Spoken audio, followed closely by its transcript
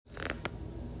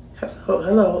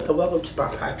Hello, and welcome to my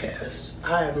podcast.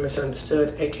 I am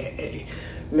Misunderstood, aka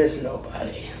Miss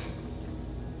Nobody.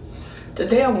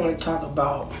 Today I want to talk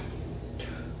about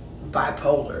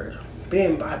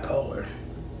being bipolar.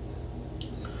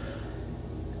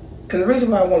 And the reason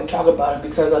why I want to talk about it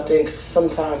because I think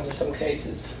sometimes, in some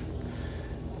cases,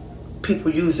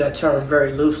 people use that term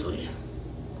very loosely.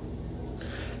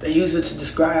 They use it to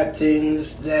describe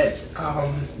things that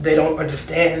they don't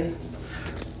understand.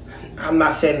 I'm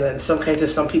not saying that in some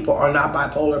cases some people are not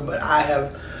bipolar, but I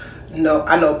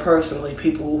know personally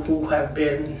people who have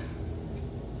been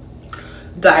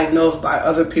diagnosed by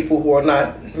other people who are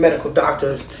not medical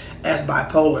doctors as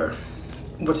bipolar,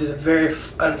 which is a very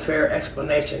unfair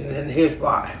explanation, and here's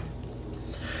why.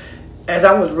 As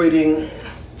I was reading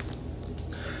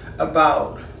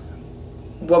about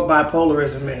what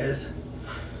bipolarism is,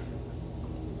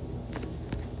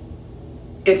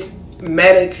 it's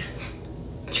manic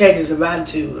changes of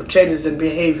attitude or changes in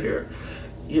behavior.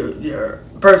 Your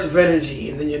burst of energy,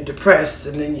 and then you're depressed,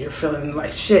 and then you're feeling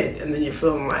like shit, and then you're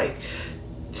feeling like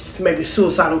maybe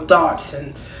suicidal thoughts,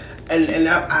 and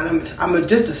I'm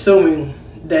just assuming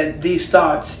that these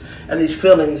thoughts and these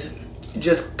feelings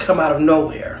just come out of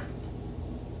nowhere.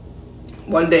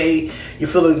 One day you're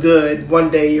feeling good, one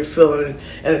day you're feeling,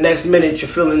 and the next minute you're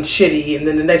feeling shitty, and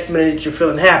then the next minute you're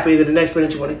feeling happy, then the next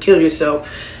minute you want to kill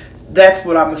yourself. That's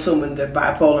what I'm assuming that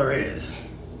bipolar is.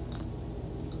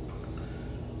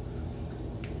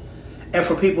 And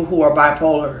for people who are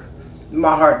bipolar,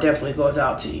 my heart definitely goes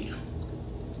out to you.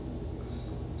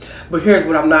 But here's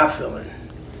what I'm not feeling.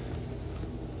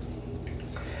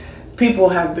 People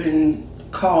have been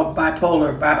called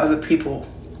bipolar by other people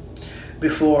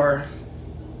before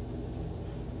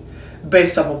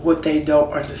based off of what they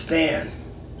don't understand.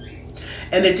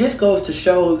 And it just goes to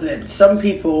show that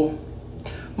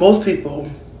most people,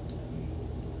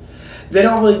 they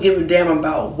don't really give a damn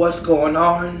about what's going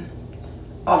on.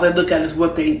 All they look at is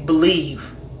what they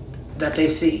believe that they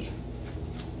see.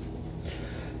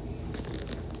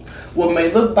 What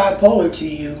may look bipolar to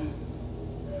you,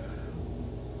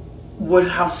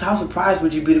 how surprised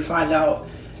would you be to find out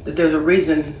that there's a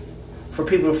reason for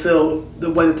people to feel the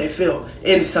way that they feel?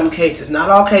 In some cases, not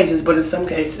all cases, but in some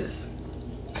cases.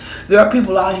 There are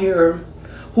people out here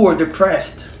who are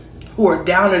depressed, who are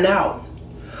down and out,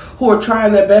 who are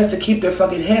trying their best to keep their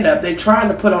fucking head up. They're trying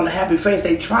to put on a happy face.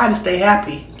 They try to stay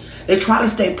happy. They try to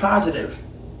stay positive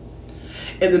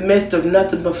in the midst of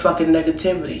nothing but fucking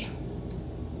negativity.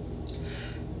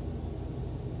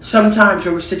 Sometimes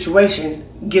your situation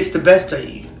gets the best of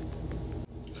you.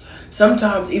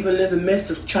 Sometimes even in the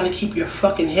midst of trying to keep your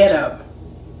fucking head up,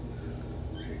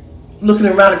 looking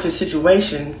around at your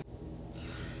situation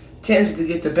tends to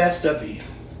get the best of you.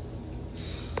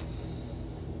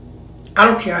 I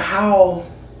don't care how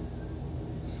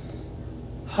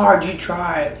hard you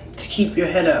try to keep your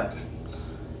head up,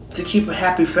 to keep a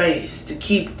happy face, to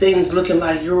keep things looking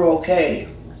like you're okay.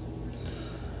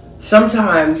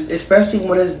 Sometimes, especially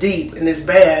when it's deep and it's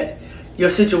bad, your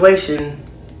situation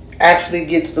actually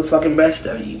gets the fucking best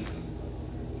of you.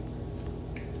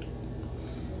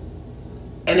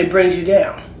 And it brings you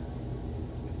down.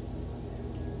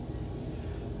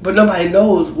 But nobody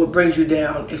knows what brings you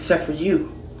down except for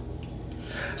you.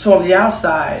 So on the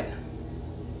outside,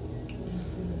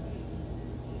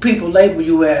 people label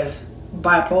you as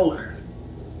bipolar.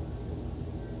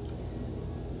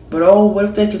 But what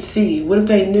if they could see? What if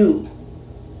they knew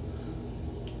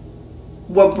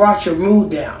what brought your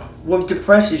mood down? What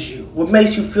depresses you? What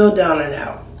makes you feel down and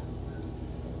out?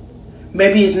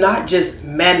 Maybe it's not just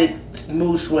manic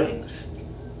mood swings.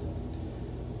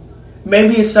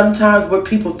 Maybe it's sometimes what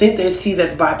people think they see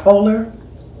that's bipolar.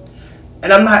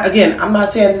 And I'm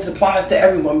not saying this applies to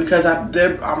everyone, because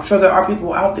I'm sure there are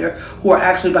people out there who are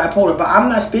actually bipolar, but I'm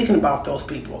not speaking about those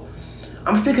people.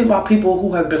 I'm speaking about people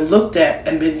who have been looked at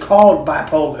and been called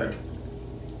bipolar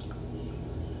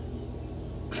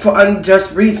for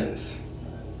unjust reasons.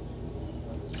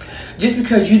 Just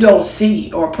because you don't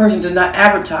see, or a person does not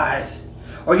advertise,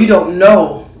 or you don't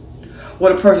know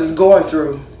what a person's going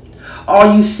through,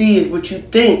 all you see is what you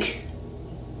think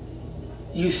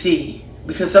you see.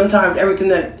 Because sometimes everything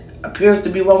that appears to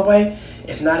be one way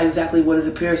is not exactly what it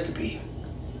appears to be.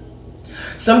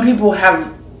 Some people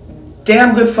have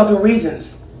damn good fucking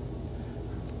reasons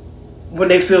when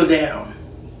they feel down.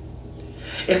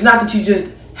 It's not that you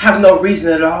just have no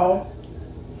reason at all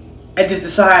and just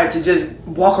decide to just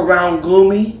walk around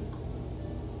gloomy.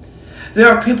 There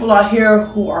are people out here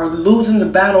who are losing the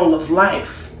battle of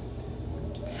life.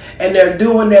 and they're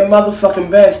doing their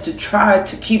motherfucking best to try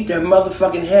to keep their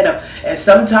motherfucking head up. And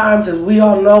sometimes, as we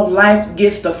all know, life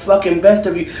gets the fucking best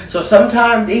of you. So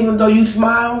sometimes, even though you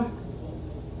smile,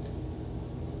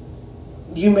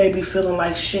 you may be feeling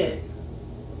like shit.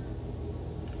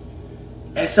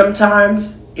 And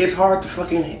sometimes it's hard to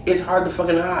fucking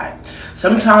hide.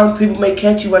 Sometimes people may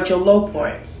catch you at your low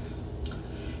point.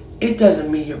 It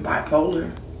doesn't mean you're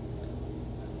bipolar.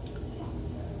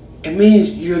 It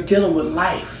means you're dealing with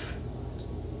life.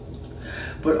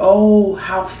 But oh,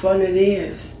 how fun it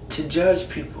is to judge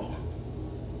people.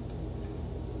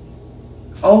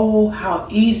 Oh, how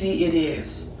easy it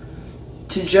is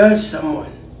to judge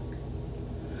someone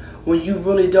when you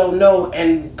really don't know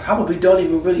and probably don't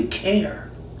even really care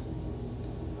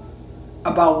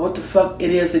about what the fuck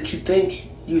it is that you think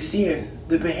you're seeing,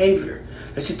 the behavior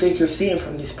that you think you're seeing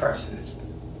from these persons.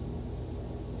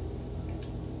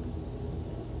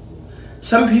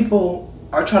 Some people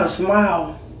are trying to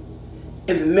smile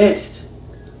in the midst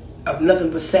of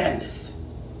nothing but sadness.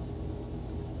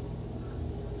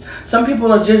 Some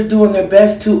people are just doing their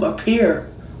best to appear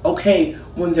okay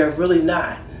when they're really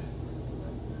not.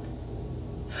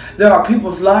 There are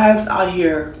people's lives out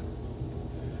here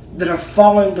that are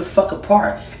falling the fuck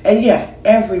apart. And yeah,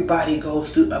 everybody goes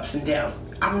through ups and downs.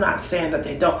 I'm not saying that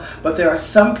they don't, but there are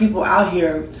some people out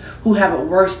here who have it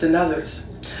worse than others.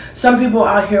 Some people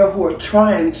out here who are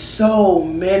trying so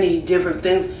many different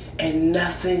things and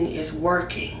nothing is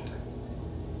working.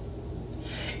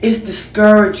 It's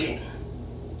discouraging.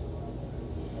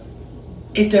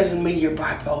 It doesn't mean you're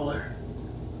bipolar.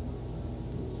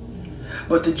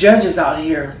 But the judges out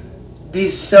here,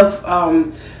 these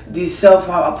self-appointed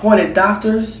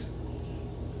doctors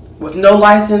with no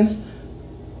license,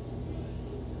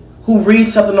 who read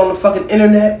something on the fucking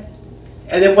internet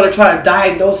and then want to try to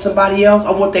diagnose somebody else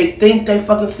on what they think they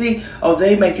fucking see, oh,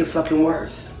 they make it fucking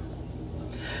worse.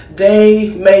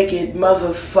 They make it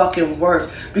motherfucking worse.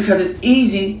 Because it's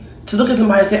easy to look at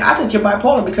somebody and say, I think you're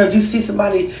bipolar, because you see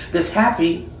somebody that's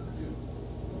happy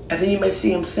and then you may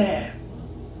see him sad.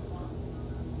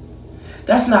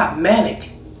 That's not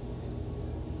manic.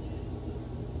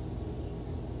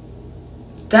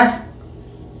 That's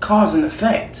cause and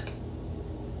effect.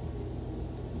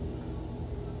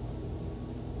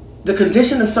 The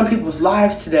condition of some people's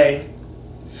lives today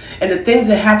and the things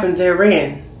that happen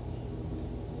therein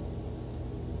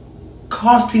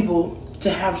cause people to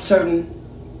have certain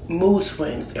mood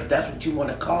swings, if that's what you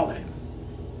want to call it.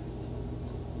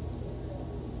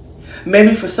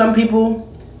 Maybe for some people,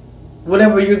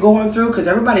 whatever you're going through, because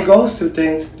everybody goes through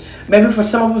things, maybe for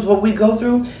some of us what we go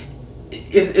through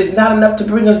is not enough to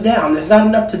bring us down. It's not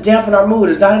enough to dampen our mood.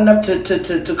 It's not enough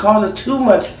to cause us too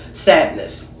much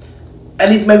sadness. At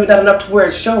least maybe not enough to where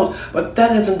it shows. But that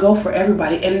doesn't go for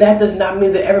everybody. And that does not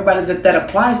mean that everybody that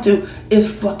applies to is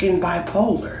fucking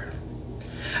bipolar.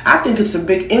 I think it's a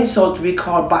big insult to be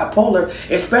called bipolar,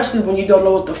 especially when you don't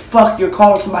know what the fuck you're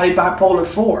calling somebody bipolar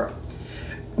for.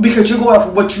 Because you're going for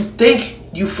what you think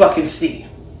you fucking see.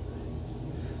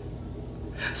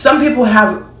 Some people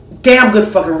have damn good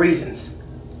fucking reasons.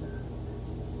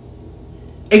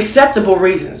 Acceptable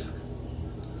reasons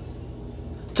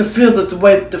to feel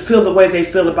the way they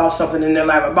feel about something in their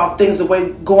life, about things the way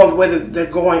that they're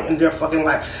going in their fucking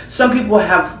life. Some people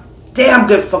have damn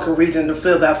good fucking reason to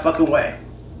feel that fucking way.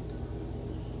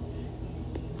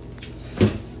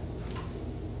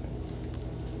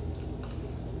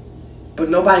 But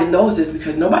nobody knows this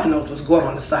because nobody knows what's going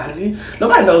on inside of you.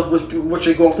 Nobody knows what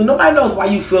you're going through. Nobody knows why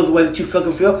you feel the way that you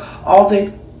fucking feel. All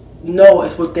they know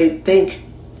is what they think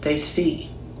they see.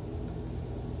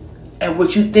 And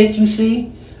what you think you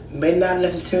see may not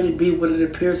necessarily be what it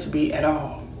appears to be at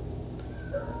all.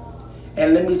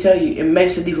 And let me tell you, it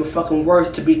makes it even fucking worse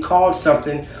to be called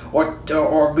something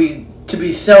or be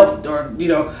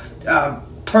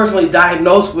personally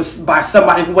diagnosed by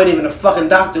somebody who wasn't even a fucking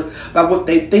doctor by what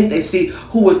they think they see,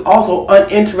 who is also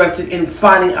uninterested in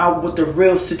finding out what the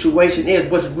real situation is,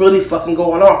 what's really fucking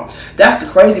going on. That's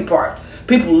the crazy part.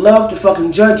 People love to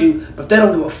fucking judge you, but they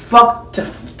don't give a fuck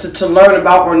to learn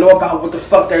about or know about what the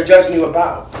fuck they're judging you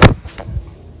about.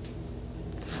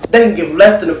 They can give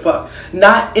less than a fuck.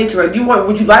 Not interested.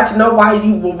 Would you like to know what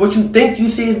you think you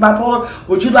see is bipolar?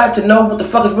 Would you like to know what the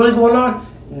fuck is really going on?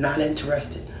 Not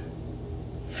interested.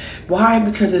 Why?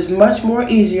 Because it's much more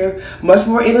easier, much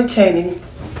more entertaining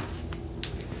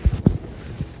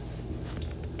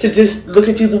to just look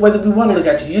at you the way that we want to look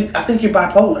at you. I think you're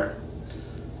bipolar.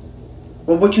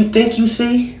 But what you think you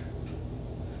see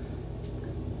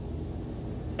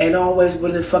ain't always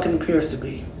what it fucking appears to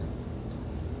be.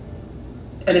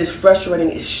 And it's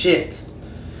frustrating as shit.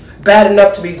 bad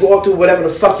enough to be going through whatever the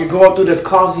fuck you're going through that's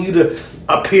causing you to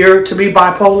appear to be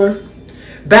bipolar?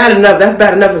 Bad enough. That's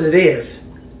bad enough as it is.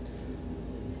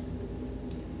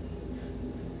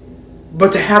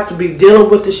 But to have to be dealing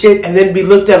with the shit and then be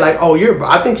looked at like, oh,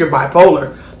 I think you're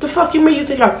bipolar. The fuck you mean you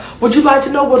think would you like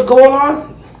to know what's going on?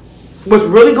 What's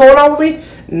really going on with me?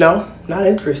 No, not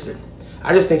interested.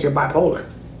 I just think you're bipolar.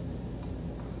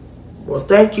 Well,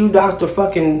 thank you, Dr.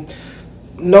 fucking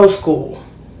No School.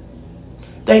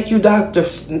 Thank you,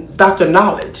 Dr.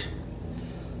 Knowledge.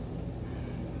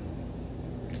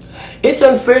 It's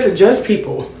unfair to judge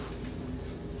people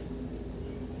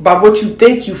by what you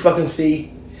think you fucking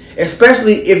see,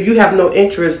 especially if you have no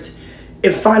interest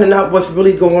in finding out what's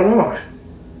really going on.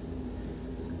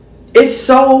 It's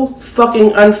so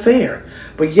fucking unfair.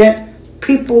 But yet,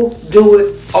 people do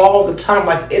it all the time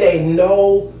like it ain't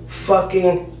no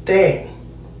fucking thing.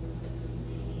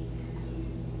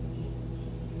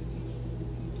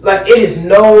 Like it is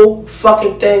no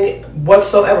fucking thing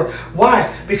whatsoever.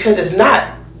 Why? Because it's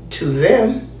not to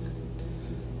them.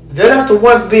 They're not the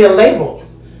ones being labeled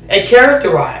and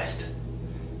characterized.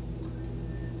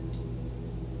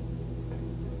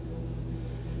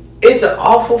 It's an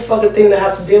awful fucking thing to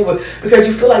have to deal with because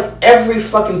you feel like every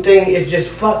fucking thing is just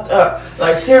fucked up.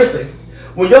 Like seriously,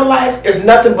 when your life is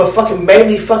nothing but fucking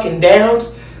mainly fucking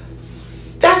downs,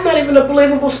 that's not even a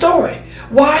believable story.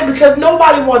 Why? Because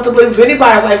nobody wants to believe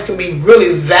anybody's life can be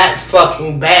really that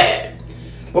fucking bad.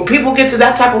 When people get to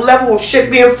that type of level of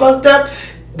shit being fucked up,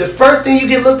 the first thing you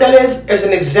get looked at as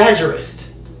an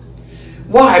exaggerist.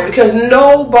 Why? Because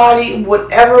nobody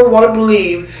would ever want to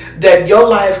believe that your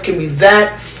life can be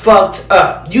that fucked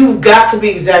up. You've got to be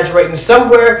exaggerating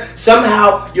somewhere,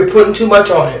 somehow you're putting too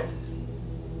much on it.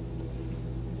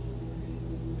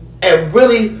 And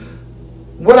really,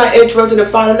 we're not interested in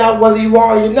finding out whether you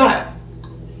are or you're not.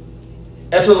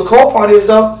 And so the cold part is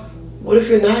though, what if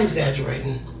you're not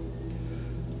exaggerating?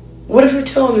 What if you're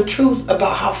telling the truth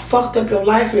about how fucked up your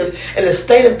life is and the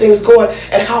state of things going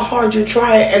and how hard you're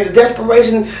trying and the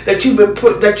desperation that you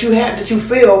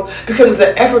feel because of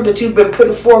the effort that you've been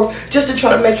putting forth just to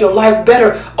try to make your life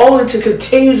better, only to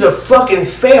continue to fucking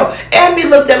fail and be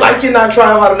looked at like you're not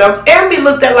trying hard enough and be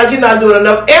looked at like you're not doing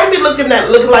enough and be looking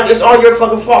like it's all your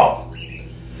fucking fault.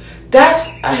 That's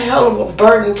a hell of a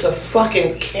burden to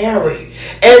fucking carry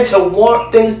and to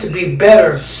want things to be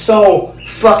better so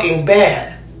fucking bad.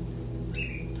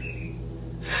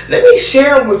 Let me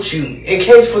share with you, in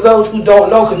case for those who don't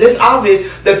know, because it's obvious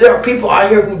that there are people out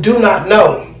here who do not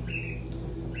know.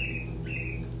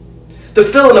 The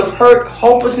feeling of hurt,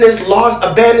 hopelessness, loss,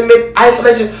 abandonment,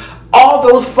 isolation, all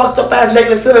those fucked up ass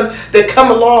negative feelings that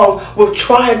come along with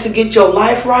trying to get your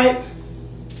life right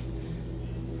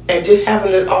and just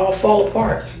having it all fall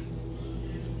apart.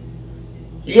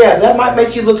 Yeah, that might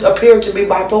make you appear to be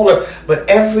bipolar, but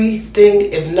everything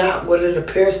is not what it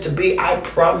appears to be. I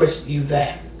promise you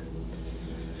that.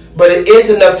 But it is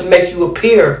enough to make you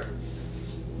appear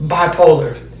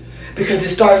bipolar because it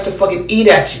starts to fucking eat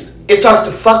at you. It starts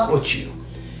to fuck with you.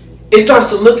 It starts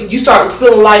to look at you, start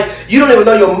feeling like you don't even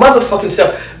know your motherfucking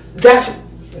self. That's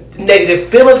negative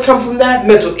feelings come from that.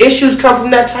 Mental issues come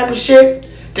from that type of shit.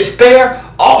 Despair,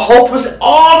 all hopeless,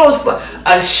 all those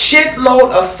a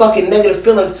shitload of fucking negative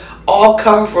feelings all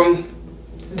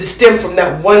stem from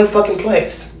that one fucking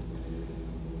place.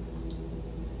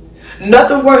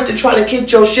 Nothing worse than trying to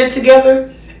get your shit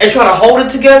together and trying to hold it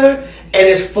together and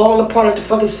it's falling apart at the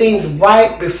fucking seams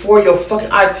right before your fucking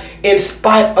eyes in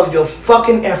spite of your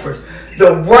fucking efforts.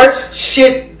 The worst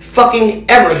shit fucking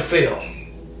ever to feel.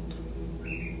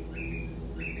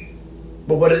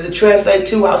 But what does it translate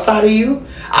to outside of you?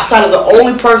 Outside of the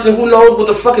only person who knows what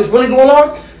the fuck is really going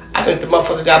on? I think the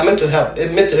motherfucker got mental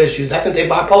issues. I think they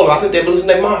bipolar. I think they're losing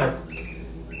their mind.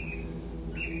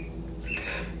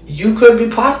 You could be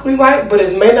possibly right, but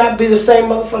it may not be the same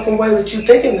motherfucking way that you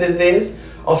thinking it is.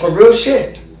 On some real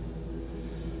shit.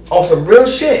 On some real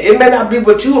shit. It may not be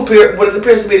what it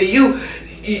appears to be to you.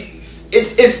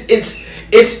 It's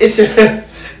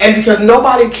and because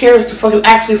nobody cares to fucking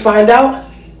actually find out,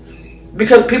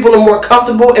 because people are more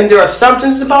comfortable in their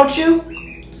assumptions about you,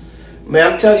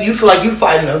 man, I'm telling you, you feel like you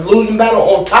fighting a losing battle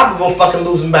on top of a fucking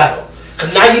losing battle.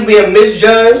 Because now you being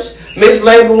misjudged,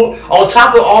 mislabeled, on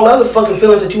top of all other fucking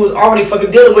feelings that you was already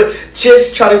fucking dealing with,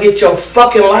 just trying to get your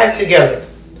fucking life together.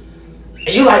 And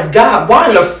you like, God, why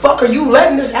in the fuck are you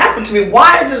letting this happen to me?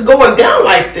 Why is this going down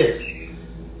like this?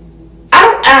 I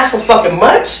don't ask for fucking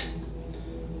much.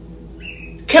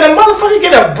 Can a motherfucker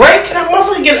get a break? Can a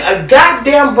motherfucker get a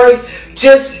goddamn break?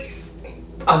 Just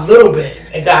a little bit.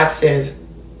 And God says,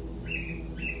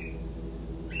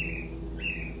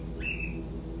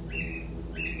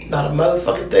 Not a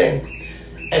motherfucking thing.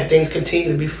 And things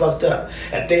continue to be fucked up.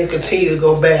 And things continue to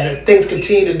go bad. And things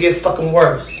continue to get fucking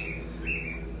worse.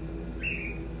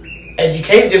 And you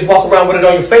can't just walk around with it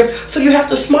on your face. So you have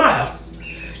to smile.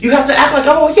 You have to act like,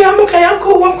 oh yeah, I'm okay, I'm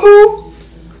cool.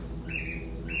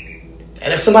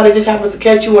 And if somebody just happens to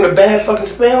catch you in a bad fucking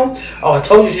spell, oh, I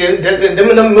told you,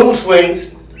 them mood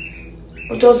swings.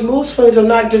 But those mood swings are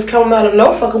not just coming out of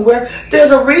no fucking where.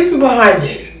 There's a reason behind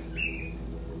it.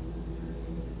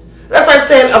 That's like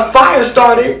saying a fire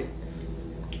started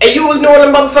and you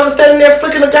ignoring the motherfucker standing there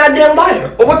flicking a goddamn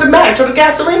lighter or with the match or the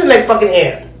gasoline in their fucking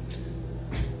hand.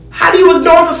 How do you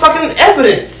ignore the fucking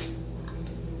evidence?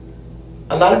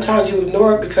 A lot of times you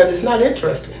ignore it because it's not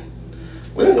interesting.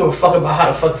 We don't give a fuck about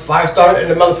how the fucking fire started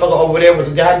and the motherfucker over there with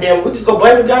the goddamn, we just go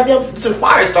blame the goddamn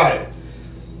fire started.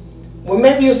 Well,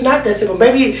 maybe it's not that simple.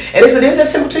 Maybe, and if it is that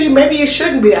simple to you, maybe it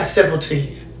shouldn't be that simple to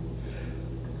you.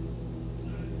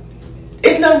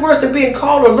 It's nothing worse than being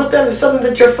called or looked at as something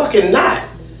that you're fucking not.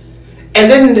 And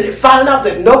then finding out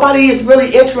that nobody is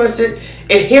really interested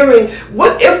in hearing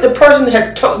what if the person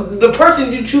the person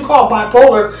that you call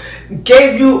bipolar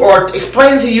gave you or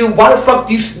explained to you why the fuck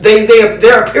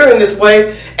they're appearing this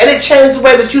way, and it changed the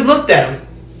way that you looked at them.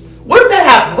 What if that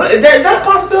happened? Is that a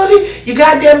possibility? You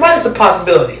goddamn right it's a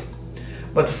possibility.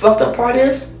 But the fucked up part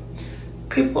is,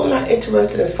 people are not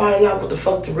interested in finding out what the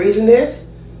fuck the reason is.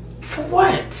 For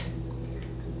what?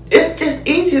 It's just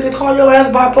easier to call your ass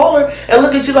bipolar and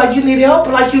look at you like you need help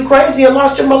and like you crazy and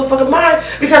lost your motherfucking mind,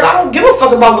 because I don't give a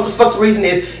fuck about what the fuck the reason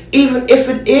is, even if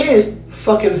it is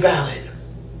fucking valid.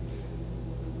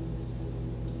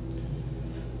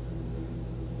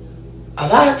 A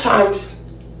lot of times,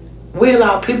 we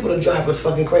allow people to drive us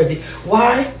fucking crazy.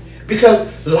 Why?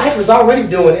 Because life is already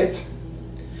doing it.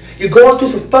 You're going through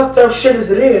some fucked up shit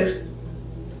as it is.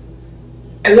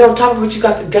 And then on top of it, you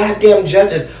got the goddamn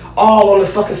judges all on the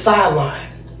fucking sideline.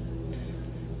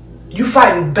 You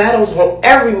fighting battles on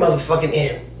every motherfucking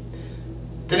end.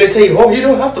 Then they tell you, oh, you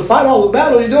don't have to fight all the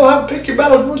battles. You don't have to pick your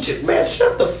battles. Man,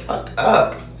 shut the fuck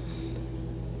up.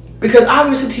 Because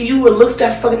obviously to you it looks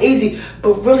that fucking easy.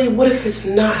 But really, what if it's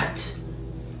not?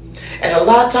 And a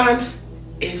lot of times,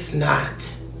 it's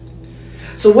not.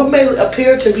 So what may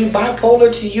appear to be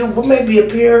bipolar to you, what may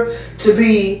appear to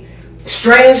be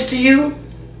strange to you,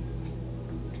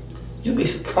 you'd be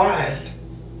surprised.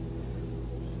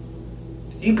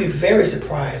 You'd be very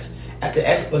surprised at the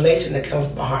explanation that comes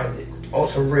behind it.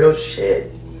 On some real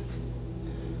shit.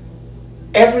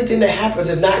 Everything that happens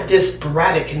is not just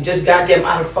sporadic and just goddamn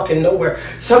out of fucking nowhere.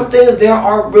 Some things there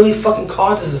are really fucking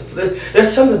causes.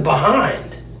 There's something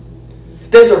behind.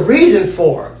 There's a reason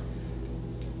for it.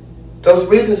 Those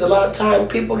reasons a lot of time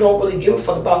people don't really give a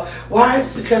fuck about. Why?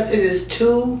 Because it is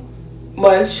too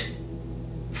much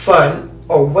fun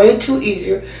or way too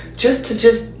easier just to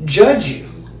judge you.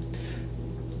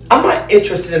 I'm not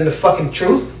interested in the fucking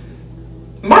truth.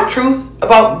 My truth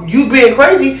about you being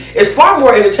crazy is far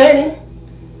more entertaining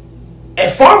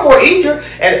and far more easier.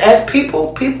 And as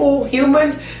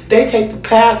humans, they take the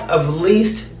path of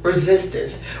least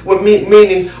resistance.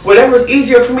 Meaning, whatever is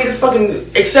easier for me to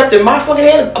fucking accept in my fucking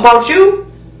head about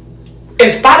you, in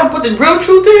spite of what the real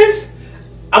truth is,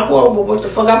 I'm going with what the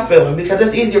fuck I'm feeling, because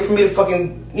it's easier for me to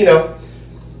fucking,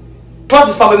 plus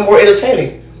it's probably more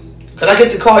entertaining, because I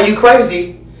get to call you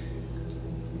crazy.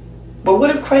 But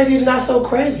what if crazy is not so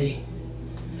crazy?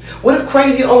 What if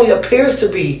crazy only appears to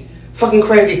be fucking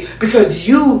crazy because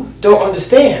you don't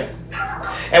understand?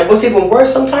 And what's even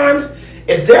worse sometimes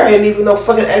is there ain't even no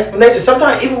fucking explanation.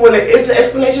 Sometimes even when there is an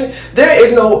explanation, there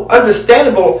is no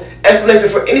understandable explanation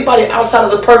for anybody outside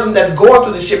of the person that's going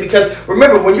through this shit. Because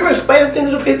remember, when you're explaining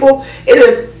things to people,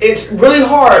 it's really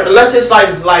hard unless it's like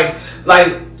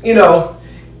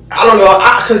I don't know,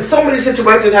 because so many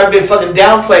situations have been fucking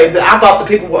downplayed that I thought the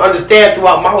people would understand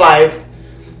throughout my life.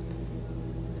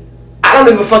 I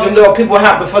don't even fucking know if people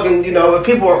have to fucking, if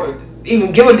people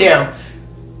even give a damn.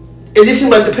 It just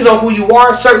seems like depending on who you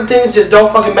are, certain things just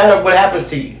don't fucking matter what happens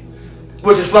to you.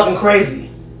 Which is fucking crazy.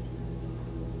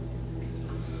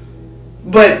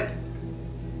 But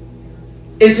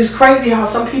it's just crazy how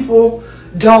some people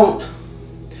don't.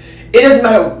 It doesn't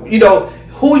matter,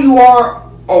 who you are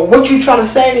or what you trying to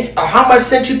say or how much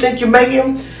sense you think you're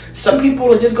making. Some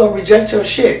people are just going to reject your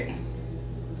shit.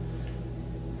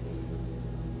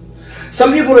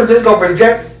 Some people are just going to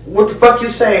reject what the fuck you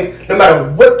say, no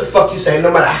matter what the fuck you say,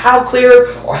 no matter how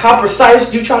clear or how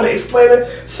precise you try to explain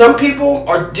it. Some people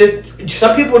just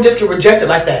get rejected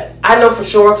like that. I know for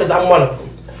sure because I'm one of them.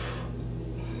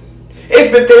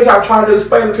 It's been things I've tried to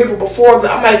explain to people before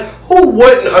that I'm like, who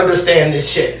wouldn't understand this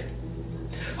shit?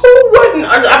 Who wouldn't?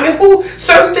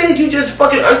 Certain things you just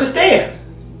fucking understand.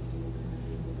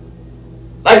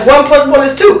 Like 1 plus 1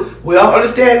 is 2. We all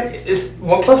understand it's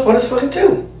 1 plus 1 is fucking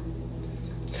 2.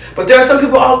 But there are some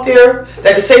people out there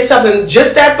that can say something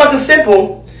just that fucking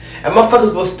simple, and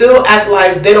motherfuckers will still act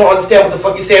like they don't understand what the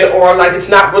fuck you're saying, or like it's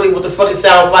not really what the fuck it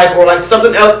sounds like, or like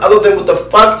something else other than what the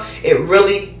fuck it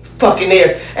really fucking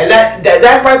is. And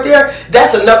that right there,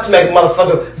 that's enough to make a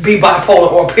motherfucker be bipolar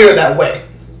or appear that way.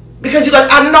 Because you're like,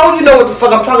 I know you know what the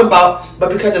fuck I'm talking about,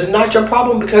 but because it's not your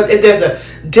problem, because if there's a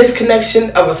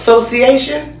disconnection of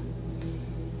association,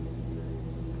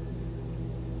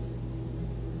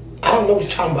 I don't know what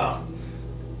you're talking about.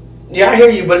 Yeah, I hear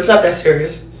you, but it's not that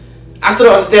serious. I still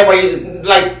don't understand why you,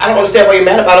 like, I don't understand why you're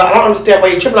mad about it. I don't understand why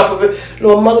you're tripping off of it.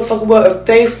 No, motherfucker, well, if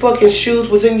they fucking shoes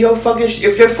was in your fucking,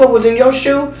 if your foot was in your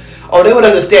shoe, oh, they would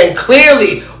understand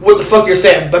clearly what the fuck you're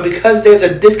saying. But because there's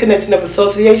a disconnection of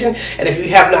association, and if you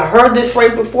have not heard this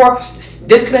phrase before,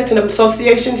 disconnection of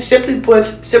association, simply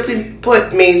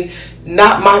put, means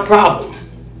not my problem.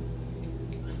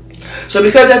 So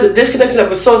because there's a disconnection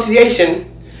of association,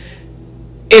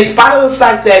 in spite of the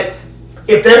fact that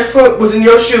if their foot was in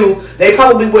your shoe, they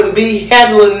probably wouldn't be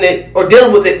handling it or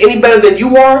dealing with it any better than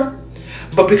you are.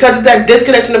 But because of that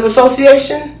disconnection of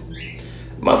association,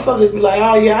 motherfuckers be like,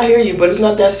 oh yeah, I hear you, but it's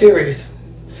not that serious.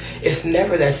 It's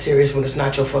never that serious when it's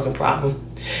not your fucking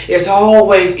problem. It's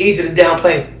always easy to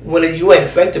downplay when you ain't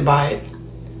affected by it.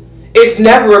 It's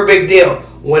never a big deal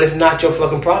when it's not your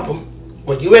fucking problem.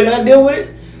 When you ain't gotta deal with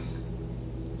it,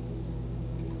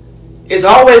 it's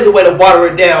always a way to water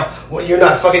it down when you're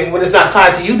not fucking, when it's not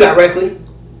tied to you directly.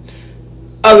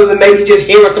 Other than maybe just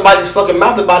hearing somebody's fucking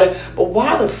mouth about it. But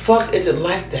why the fuck is it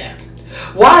like that?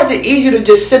 Why is it easier to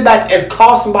just sit back and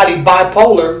call somebody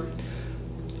bipolar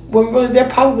when really they're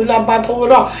probably not bipolar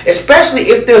at all? Especially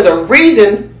if there's a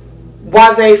reason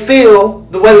why they feel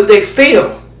the way that they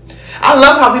feel. I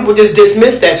love how people just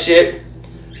dismiss that shit.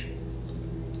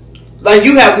 Like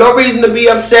you have no reason to be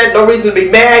upset, no reason to be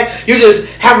mad. You're just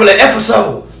having an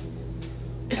episode.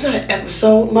 It's not an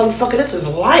episode, motherfucker. This is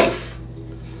life.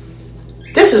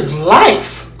 This is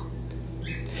life.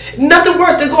 Nothing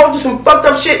worse than going through some fucked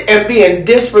up shit and being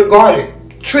disregarded.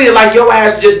 Treated like your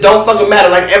ass just don't fucking matter.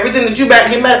 Like everything that you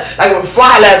get mad, like if a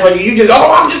fly lands on you, you just,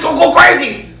 oh, I'm just gonna go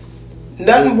crazy.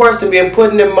 Nothing worse than being put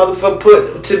in them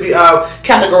motherfucker, to be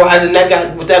categorized in that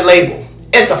guy with that label.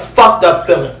 It's a fucked up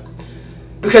feeling.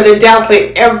 Because they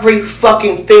downplay every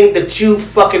fucking thing that you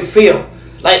fucking feel.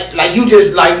 Like you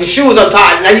just, like your shoes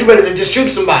untied, now you ready to just shoot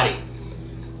somebody.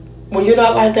 When you're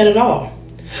not like that at all.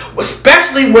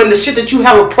 Especially when the shit that you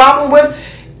have a problem with,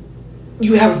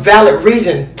 you have valid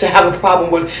reason to have a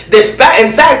problem with this.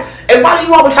 In fact, and why do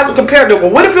you always have to compare them?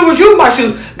 Well, what if it was you in my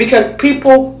shoes? Because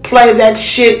people play that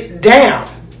shit down.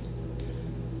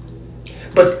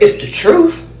 But it's the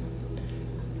truth.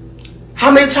 How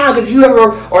many times have you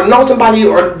ever or known somebody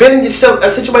or been in yourself,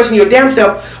 a situation your damn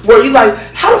self where you like,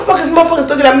 how the fuck is motherfuckers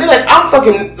looking at me like I'm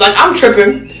fucking, like I'm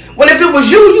tripping? When if it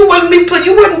was you, you wouldn't be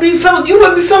feeling it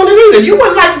either. You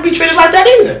wouldn't like to be treated like that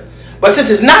either. But since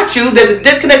it's not you, there's a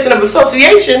disconnection of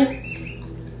association.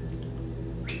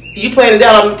 You playing it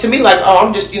down to me like, oh,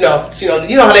 I'm just, you know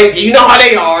how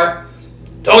they are.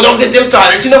 Don't get them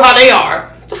started. You know how they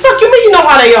are. The fuck you mean you know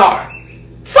how they are?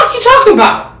 The fuck you talking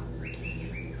about?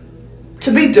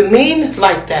 To be demeaned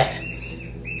like that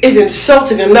is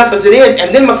insulting enough as it is,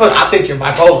 and then motherfucker, I think you're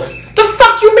bipolar. The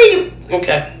fuck you mean?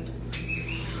 Okay.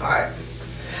 Alright.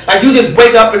 Like you just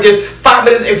wake up and just 5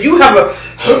 minutes, if you have a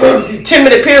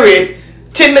 10-minute period,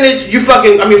 10 minutes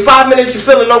 5 minutes you're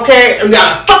feeling okay, and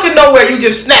out of fucking nowhere you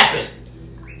just snapping.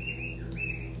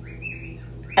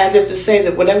 As if to say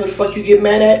that whatever the fuck you get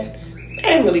mad at,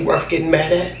 ain't really worth getting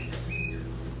mad at.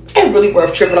 Ain't really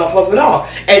worth tripping off of at all.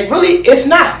 And really, it's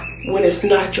not. When it's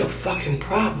not your fucking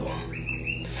problem.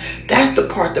 That's the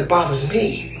part that bothers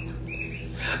me.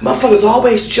 Motherfuckers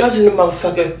always judging the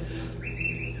motherfucker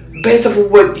based off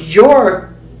of what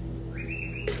your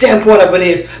standpoint of it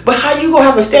is. But how you gonna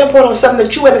have a standpoint on something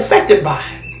that you ain't affected by?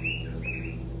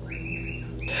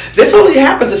 This only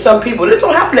happens to some people. This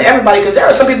don't happen to everybody, because there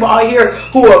are some people out here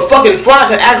who are fucking flies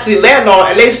can actually land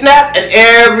on and they snap and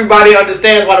everybody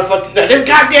understands why the fuck you snap. They're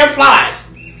goddamn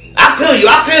flies. I feel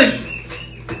you.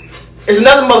 It's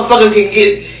another motherfucker can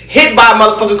get hit by a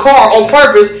motherfucking car on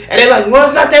purpose, and they're like, well,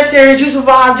 it's not that serious. You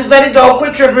survived. Just let it go.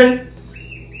 Quit tripping.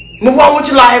 Move on with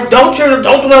your life. Don't dwell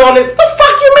on it. What the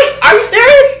fuck you mean? Are you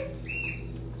serious?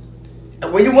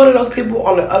 And when you're one of those people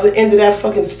on the other end of that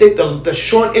fucking stick, the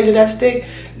short end of that stick,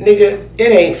 nigga,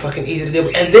 it ain't fucking easy to deal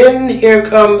with. And then here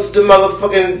comes the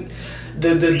motherfucking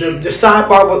the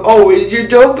sidebar with, oh, you're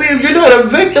not a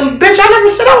victim. Bitch, I never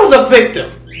said I was a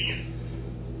victim.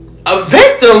 A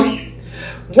victim?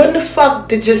 When the fuck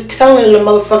did just telling the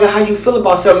motherfucker how you feel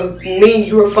about something mean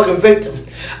you're a fucking victim?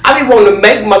 I be wanting to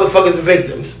make motherfuckers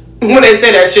victims when they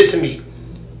say that shit to me.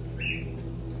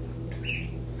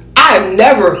 I am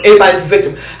never anybody's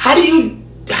victim. How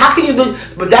can you do?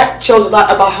 But that shows a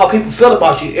lot about how people feel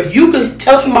about you. If you can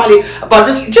tell somebody about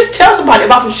just tell somebody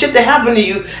about the shit that happened to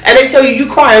you, and they tell you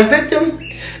crying victim,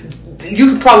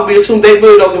 you can probably assume they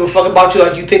really don't give a fuck about you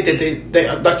like you think that they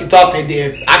like you thought they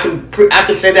did. I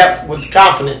can say that with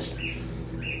confidence.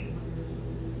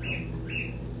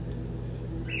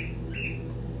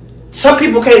 Some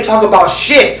people can't talk about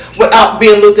shit without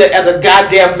being looked at as a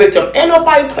goddamn victim. Ain't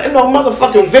nobody putting no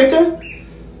motherfucking victim.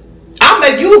 I'll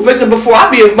make you a victim before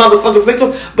I be a motherfucking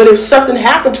victim. But if something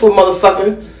happened to a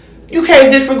motherfucker, you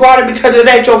can't disregard it because it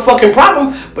ain't your fucking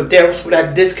problem. But there's where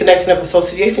that disconnection of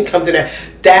association comes in there.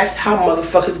 That's how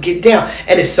motherfuckers get down.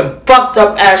 And it's some fucked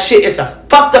up ass shit. It's a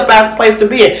fucked up ass place to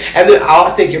be in. And then, I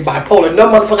think you're bipolar. No,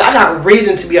 motherfucker, I got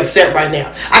reason to be upset right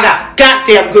now. I got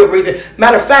goddamn good reason.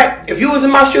 Matter of fact, if you was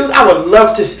in my shoes, I would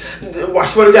love to, I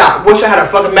swear to God, wish I had a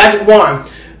fucking magic wand.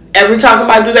 Every time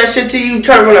somebody do that shit to you,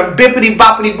 turn around and bippity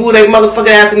boppity boo they motherfucking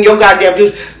ass in your goddamn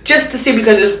juice, just to see,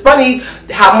 because it's funny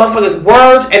how motherfuckers'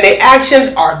 words and their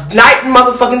actions are night and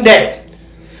motherfucking day.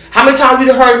 How many times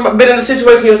you heard, been in a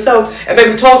situation yourself and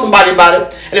maybe told somebody about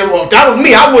it, and then, well, if that was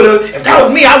me, I would've. If that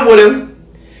was me, I would've.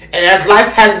 And as life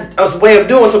has a way of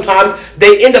doing, sometimes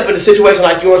they end up in a situation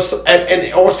like yours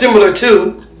or similar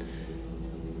to,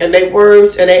 and their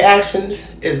words and their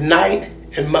actions is night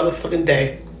and motherfucking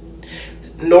day.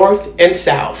 North and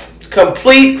south.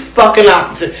 Complete fucking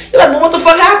opposite. You're like, well, what the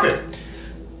fuck happened?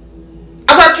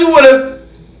 I thought you would've.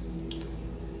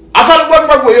 I thought it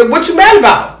wasn't working. What you mad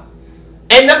about?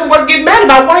 Ain't nothing worth getting mad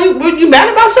about. Why you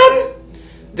mad about something?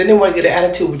 Then they want to get an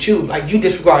attitude with you, like you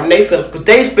disregarding their feelings. But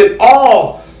they spend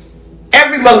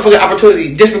every motherfucking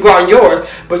opportunity disregarding yours,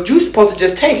 but you supposed to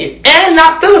just take it and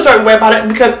not feel a certain way about it,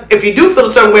 because if you do feel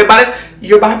a certain way about it,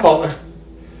 you're bipolar.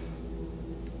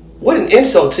 What an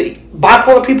insult to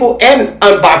bipolar people and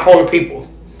unbipolar people.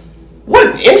 What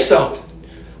an insult.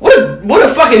 What a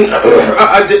fucking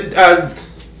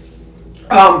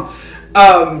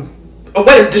a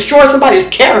way to destroy somebody's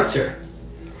character.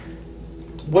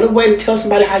 What a way to tell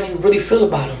somebody how you really feel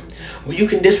about them. When you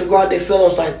can disregard their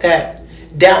feelings like that,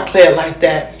 downplay it like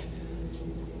that,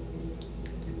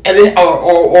 and then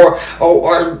or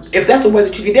if that's the way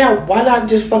that you get down, why not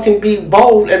just fucking be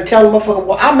bold and tell the motherfucker,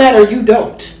 well, I'm mad or you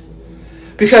don't?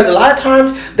 Because a lot of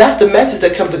times, that's the message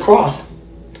that comes across.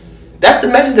 That's the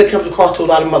message that comes across to a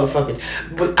lot of motherfuckers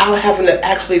without having to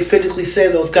actually physically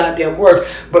say those goddamn words.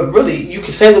 But really, you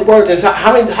can say the words. And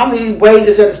how many ways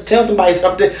is there to tell somebody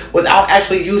something without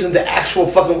actually using the actual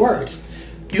fucking words?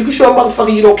 You can show a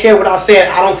motherfucker you don't care without saying,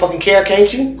 I don't fucking care,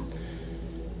 can't you?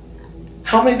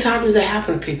 How many times does that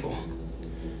happen to people?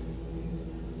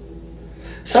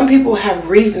 Some people have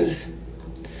reasons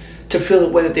to feel the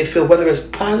way that they feel, whether it's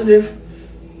positive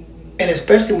and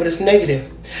especially when it's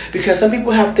negative. Because some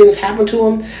people have things happen to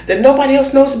them that nobody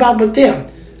else knows about but them.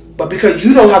 But because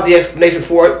you don't have the explanation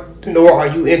for it, nor are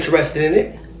you interested in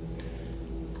it,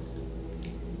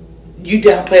 you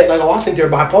downplay it like, oh, I think they're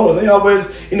bipolar. They always,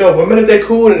 one minute they're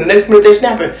cool and the next minute they're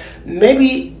snapping.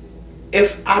 Maybe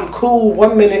if I'm cool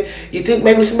one minute, you think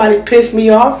maybe somebody pissed me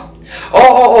off?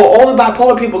 All the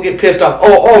bipolar people get pissed off.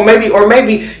 Or maybe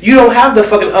you don't have the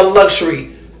fucking luxury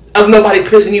of nobody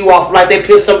pissing you off like they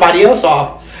pissed somebody else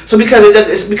off. So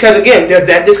it's because again, there's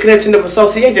that disconnection of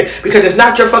association, because it's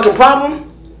not your fucking problem.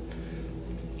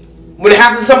 When it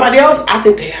happens to somebody else, I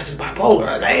think they have to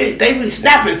bipolar. They really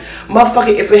snapping.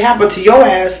 Motherfucker, if it happened to your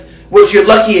ass, which you're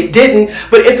lucky it didn't,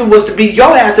 but if it was to be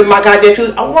your ass in my goddamn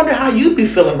shoes, I wonder how you'd be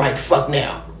feeling right the fuck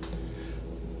now.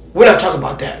 We're not talking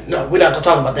about that. No, we're not going to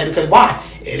talk about that, because why?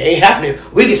 It ain't happening.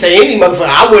 We can say any motherfucker,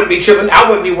 I wouldn't be tripping, I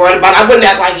wouldn't be worried about it, I wouldn't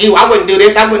act like you, I wouldn't do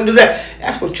this, I wouldn't do that.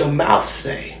 That's what your mouth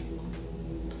say.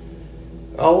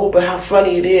 Oh, but how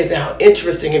funny it is and how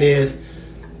interesting it is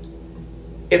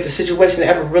if the situation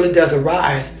ever really does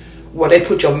arise where they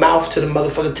put your mouth to the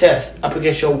motherfucking test up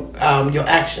against your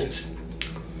actions.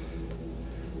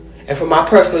 And from my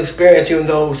personal experience, even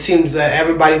though it seems that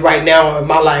everybody right now in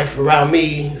my life around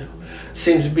me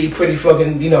seems to be pretty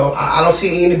fucking, I don't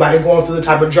see anybody going through the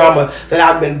type of drama that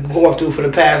I've been going through for the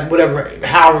past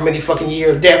however many fucking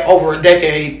years, over a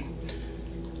decade.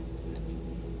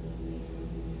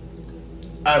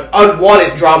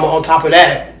 Unwanted drama on top of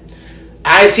that.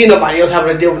 I ain't seen nobody else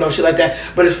having to deal with no shit like that.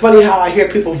 But it's funny how I hear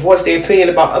people voice their opinion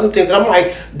about other things, and I'm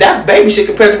like, that's baby shit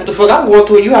compared to what the fuck I'm going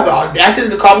through. And you have the audacity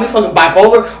to call me fucking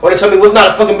bipolar, or to tell me what's not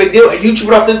a fucking big deal, and you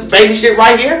tripping off this baby shit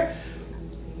right here?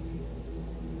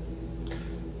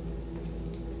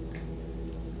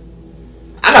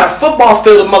 I got a football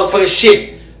field of motherfucking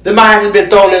shit that my ass has been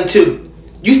thrown into.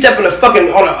 You step in a fucking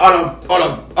on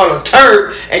a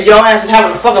turd and your ass is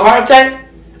having a fucking heart attack.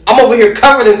 I'm over here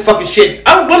covered in fucking shit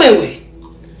unwillingly,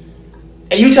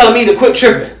 and you telling me to quit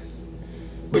tripping.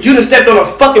 But you done stepped on a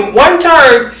fucking one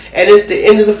turd and it's the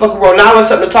end of the fucking world. Now it's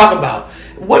something to talk about.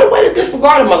 What a way to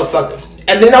disregard a motherfucker.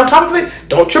 And then on top of it,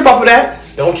 don't trip off of that.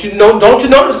 Don't you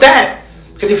notice that?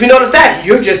 Because if you notice that,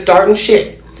 you're just starting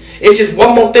shit. It's just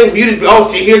one more thing for you to be, oh,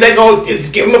 see, here they go,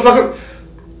 just give them a fucking...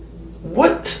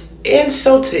 What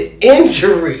insult to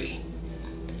injury?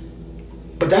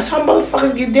 But that's how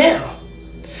motherfuckers get down.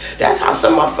 That's how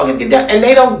some motherfuckers get down, and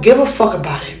they don't give a fuck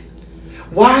about it.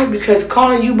 Why? Because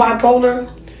calling you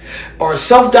bipolar or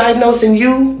self-diagnosing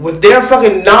you with their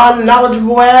fucking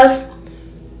non-knowledgeable ass,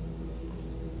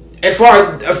 as far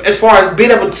as being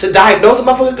able to diagnose a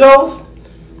motherfucker goes,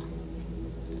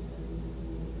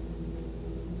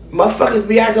 motherfuckers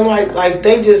be acting like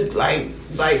they just like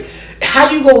how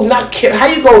you go not care, how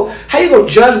you go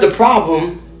judge the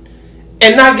problem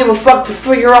and not give a fuck to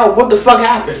figure out what the fuck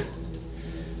happened.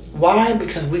 Why?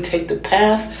 Because we take the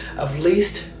path of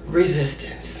least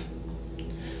resistance.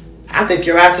 I think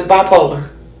your ass is bipolar.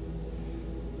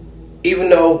 Even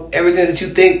though everything that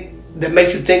you think that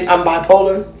makes you think I'm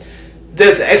bipolar,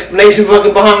 there's an explanation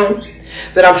fucking behind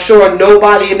that I'm sure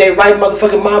nobody in their right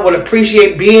motherfucking mind would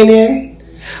appreciate being in.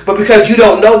 But because you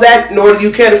don't know that, nor do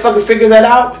you care to fucking figure that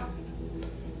out,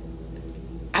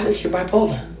 I think you're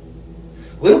bipolar.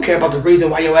 We don't care about the reason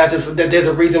why your ass is, that there's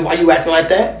a reason why you acting like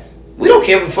that. We don't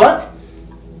give a fuck.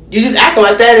 You just acting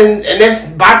like that and that's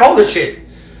bipolar shit.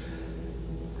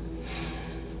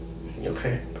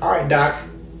 Okay. Alright, Doc.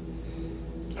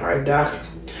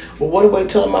 Well, what a way to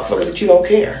tell a motherfucker that you don't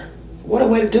care. What a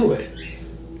way to do it.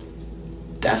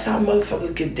 That's how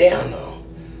motherfuckers get down, though.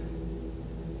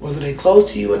 Whether they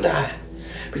close to you or not.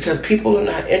 Because people are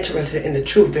not interested in the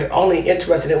truth. They're only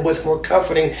interested in what's more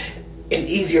comforting and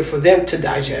easier for them to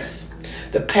digest.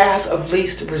 The path of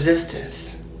least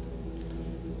resistance.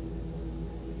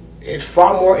 It's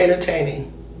far more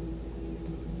entertaining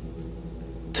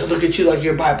to look at you like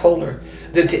you're bipolar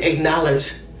than to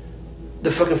acknowledge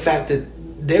the fucking fact that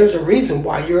there's a reason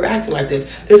why you're acting like this.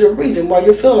 There's a reason why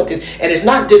you're feeling like this. And it's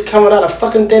not just coming out of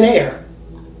fucking thin air.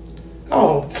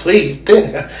 Oh, please.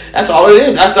 That's all it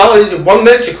is. That's all it is. 1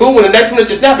 minute you're cool and the next minute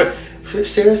you're snapping.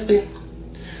 Seriously?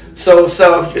 So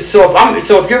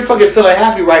if you're fucking feeling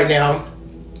happy right now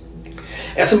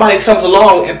and somebody comes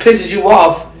along and pisses you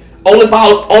off, only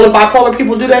bipolar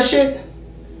people do that shit?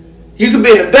 You could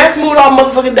be in the best mood all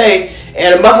motherfucking day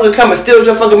and a motherfucker come and steals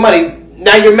your fucking money.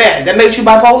 Now you're mad. That makes you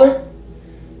bipolar?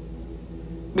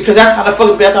 Because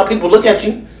that's how people look at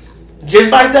you.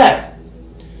 Just like that.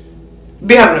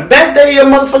 Be having the best day of your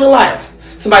motherfucking life.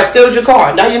 Somebody steals your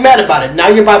car. Now you're mad about it. Now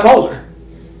you're bipolar.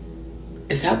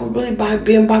 Is that what really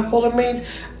being bipolar means?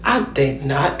 I think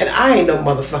not. And I ain't no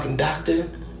motherfucking doctor.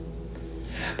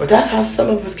 But that's how some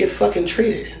of us get fucking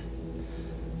treated.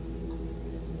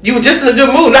 You were just in a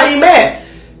good mood. Now you mad.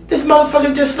 This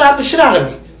motherfucker just slapped the shit out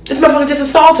of me. This motherfucker just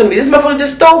assaulted me. This motherfucker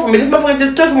just stole from me. This motherfucker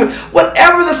just took from me.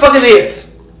 Whatever the fuck it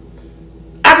is.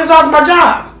 I just lost my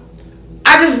job.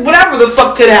 Whatever the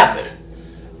fuck could happen.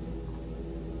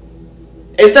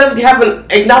 Instead of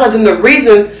acknowledging the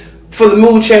reason for the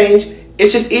mood change,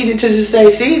 it's just easy to just say,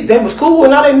 see, they was cool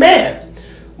and now they mad.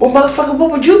 Well, motherfucker,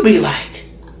 what would you be like?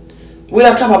 We're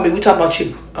not talking about me, we talking about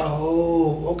you.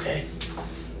 Oh, okay.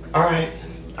 Alright,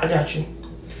 I got you.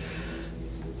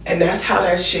 And that's how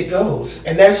that shit goes.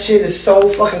 And that shit is so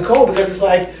fucking cold because it's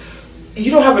like, you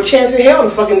don't have a chance in hell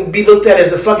to fucking be looked at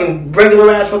as a fucking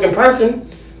regular ass fucking person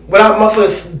without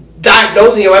motherfuckers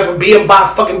diagnosing your ass for being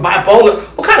fucking bipolar.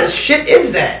 What kind of shit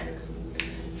is that?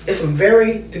 It's some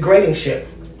very degrading shit.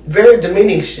 Very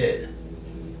demeaning shit.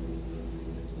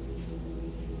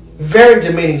 Very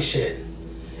demeaning shit.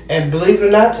 And believe it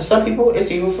or not, to some people, it's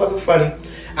even fucking funny.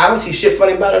 I don't see shit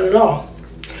funny about it at all.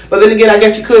 But then again, I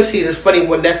guess you could see it as funny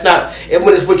when that's not, and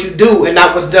when it's what you do and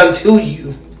not what's done to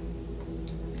you.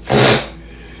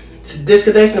 It's a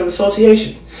disconnection of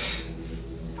association.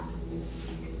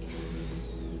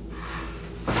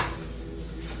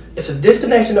 It's a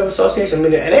disconnection of association. I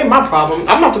mean, it ain't my problem.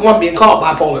 I'm not the one being called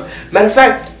bipolar. Matter of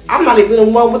fact, I'm not even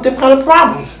the one with them kind of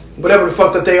problems. Whatever the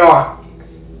fuck that they are.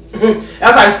 That's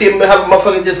how I see them have a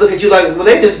motherfucker just look at you like, well,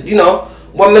 they just,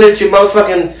 1 minute you're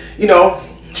motherfucking,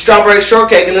 strawberry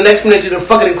shortcake, and the next minute you're the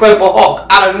fucking Incredible Hulk.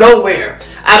 Out of nowhere.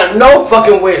 Out of no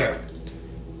fucking where.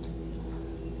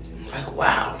 Like,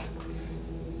 wow.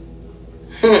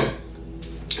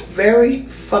 Very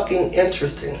fucking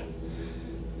interesting.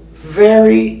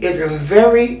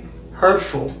 Very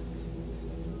hurtful.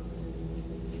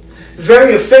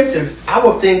 very offensive, I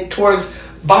would think, towards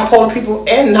bipolar people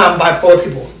and non-bipolar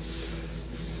people.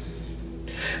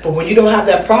 But when you don't have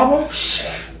that problem,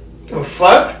 give a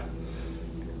fuck.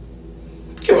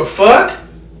 Give a fuck.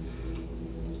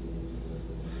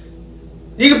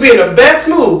 You could be in the best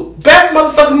mood, best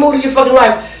motherfucking mood of your fucking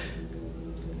life.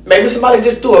 Maybe somebody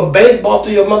just threw a baseball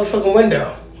through your motherfucking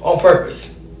window on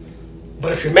purpose.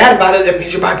 But if you're mad about it, that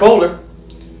means you're bipolar.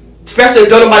 Especially if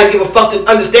don't nobody give a fuck to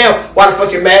understand why the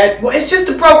fuck you're mad. Well, it's just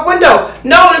a broke window.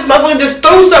 No, this motherfucker just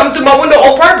threw something through my window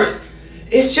on purpose.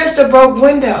 It's just a broke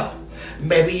window.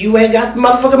 Maybe you ain't got the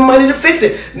motherfucking money to fix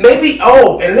it. Maybe,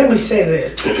 and let me say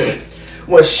this.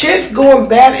 When shit's going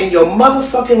bad in your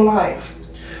motherfucking life,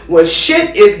 when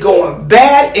shit is going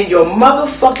bad in your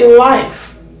motherfucking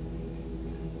life,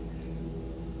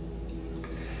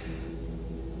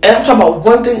 and I'm talking about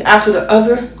one thing after the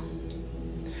other,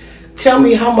 tell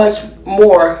me how much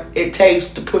more it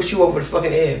takes to push you over the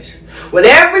fucking edge. When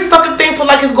every fucking thing feels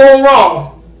like it's going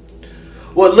wrong,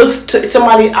 what looks to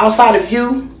somebody outside of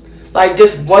you like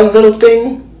just one little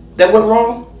thing that went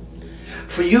wrong,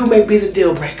 for you may be the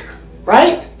deal breaker,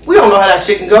 right? We don't know how that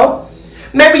shit can go.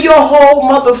 Maybe your whole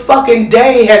motherfucking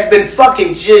day has been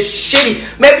fucking just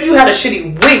shitty. Maybe you had a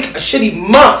shitty week, a shitty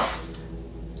month.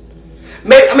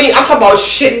 I'm talking about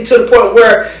shitty to the point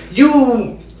where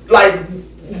you, like,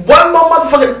 one more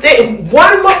motherfucking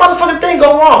thing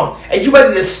go wrong, and you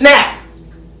ready to snap.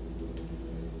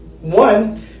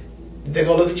 One, they're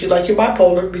gonna look at you like you're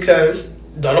bipolar because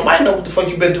don't nobody know what the fuck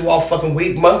you've been through all fucking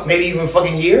week, month, maybe even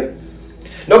fucking year.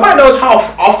 Nobody knows how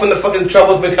often the fucking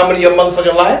trouble's been coming to your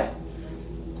motherfucking life.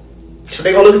 So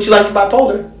they gonna look at you like you're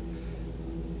bipolar.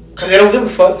 Cause they don't give a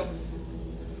fuck.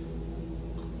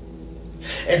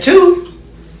 And two,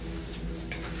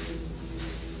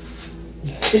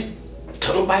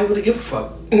 don't nobody really give a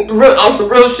fuck. On some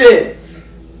real shit.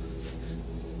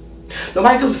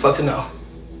 Nobody gives a fuck to know.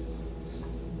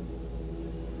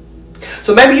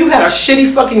 So maybe you had a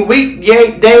shitty fucking week,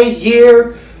 day,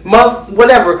 year, month,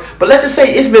 whatever. But let's just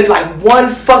say it's been like one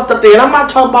fucked up day. And I'm not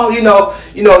talking about,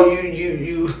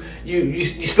 you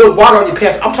spilled water on your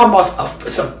pants. I'm talking about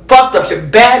some fucked up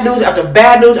shit. Bad news after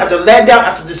bad news after letdown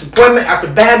after disappointment after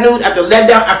bad news after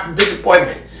letdown after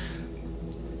disappointment.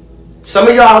 Some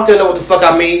of y'all out there know what the fuck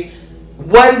I mean.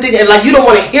 One thing, and like you don't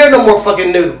want to hear no more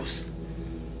fucking news.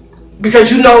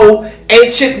 Because you know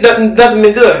ain't shit, nothing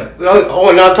been good. Oh,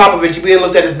 and on top of it, you being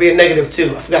looked at as being negative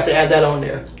too. I forgot to add that on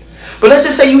there. But let's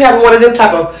just say you having one of them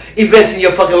type of events in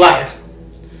your fucking life.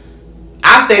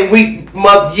 I say week,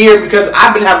 month, year because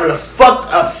I've been having a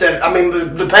fucked up set.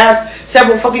 The past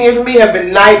several fucking years for me have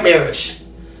been nightmarish.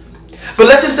 But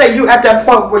let's just say you're at that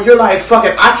point where you're like, fuck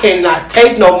it, I cannot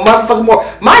take no motherfucking more.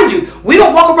 Mind you, we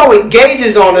don't walk around with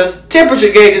gauges on us,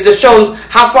 temperature gauges that shows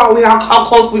how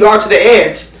close we are to the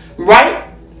edge, right?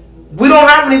 We don't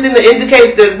have anything that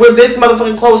indicates that we're this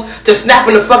motherfucking close to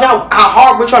snapping the fuck out, how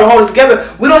hard we're trying to hold it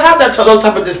together. We don't have those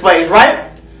type of displays, right?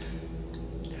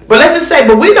 But let's just say,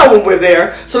 but we know when we're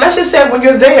there. So let's just say when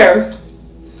you're there,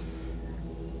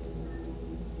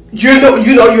 you know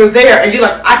you're there, and you're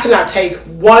like, I cannot take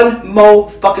one more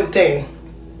fucking thing,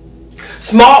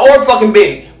 small or fucking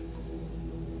big.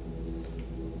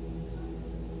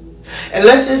 And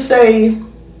let's just say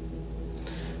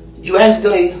you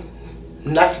accidentally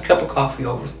knock your cup of coffee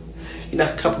over, you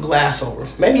knock a cup of glass over,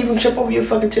 maybe even trip over your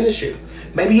fucking tennis shoe,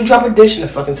 maybe you drop a dish in the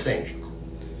fucking sink,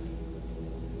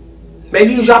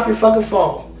 maybe you drop your fucking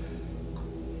phone,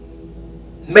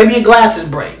 maybe your glasses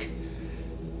break.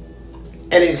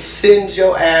 And it sends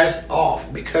your ass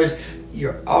off because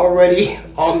you're already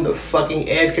on the fucking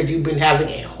edge because you've been having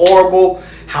a horrible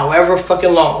however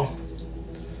fucking long.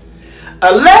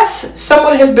 Unless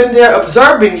someone has been there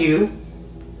observing you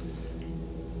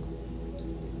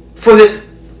for this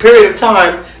period of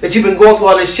time that you've been going through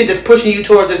all this shit that's pushing you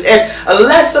towards this edge.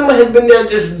 Unless someone has been there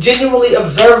just genuinely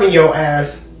observing your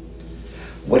ass,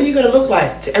 what are you going to look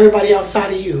like to everybody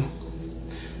outside of you?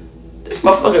 This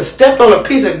motherfucker stepped on a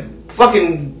piece of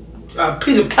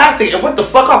plastic and what the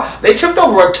fuck off. They tripped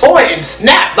over a toy and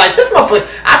snapped. Like this motherfucker,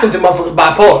 I think the motherfucker's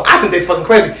bipolar. I think they fucking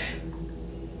crazy.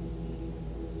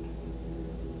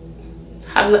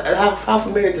 How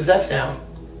familiar does that sound?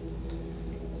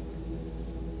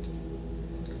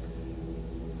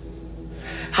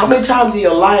 How many times in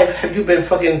your life have you been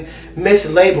fucking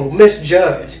mislabeled,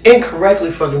 misjudged,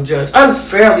 incorrectly fucking judged,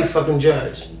 unfairly fucking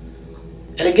judged?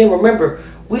 And again, remember,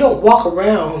 we don't walk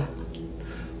around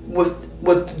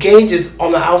with gauges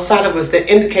on the outside of us that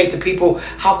indicate to people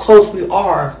how close we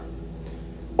are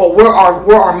or where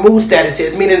our mood status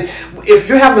is. Meaning, if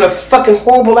you're having a fucking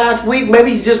horrible ass week,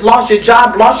 maybe you just lost your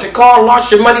job, lost your car,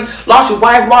 lost your money, lost your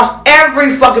wife, lost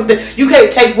every fucking thing. You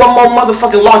can't take one more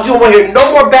motherfucking loss. You don't want to hear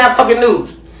no more bad fucking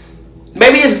news.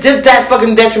 Maybe it's just that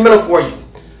fucking detrimental for you.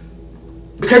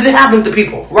 Because it happens to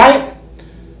people, right?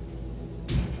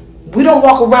 We don't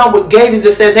walk around with gauges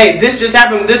that says, hey, this just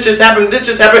happened, this just happened, this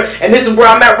just happened, and this is where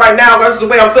I'm at right now, this is the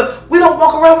way I'm feeling. We don't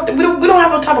walk around with, we don't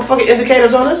have no type of fucking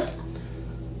indicators on us.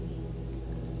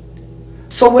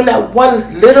 So when that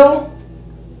one little,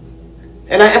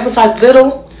 and I emphasize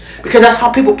little, because that's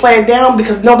how people play it down,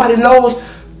 because nobody knows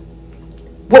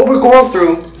what we're going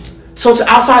through. So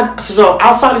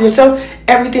outside of yourself,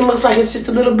 everything looks like it's just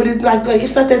a little bit, like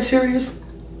it's not that serious.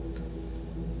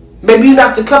 Maybe you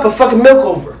knocked a cup of fucking milk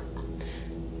over.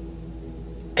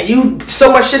 And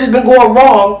so much shit has been going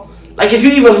wrong. Like if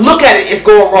you even look at it, it's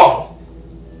going wrong.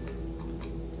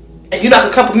 And you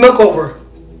knock a cup of milk over.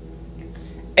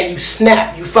 And you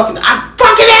snap. I fucking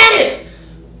had it.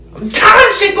 I'm tired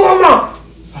of shit going wrong.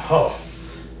 Oh.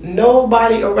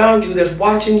 Nobody around you that's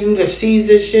watching you, that sees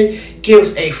this shit,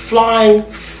 gives a flying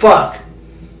fuck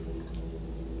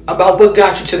about what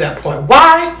got you to that point.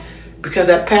 Why? Because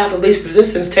that path of least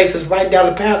resistance takes us right down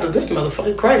the path of this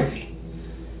motherfucker crazy.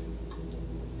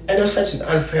 And there's such an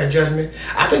unfair judgment.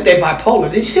 I think they bipolar.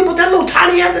 Did you see what that little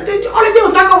tiny ass, all they do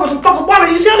is knock over some fucking water.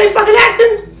 You see how they fucking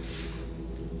acting?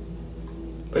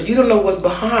 But you don't know what's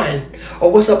behind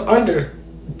or what's up under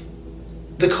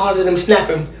the cause of them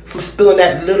snapping from spilling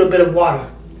that little bit of water.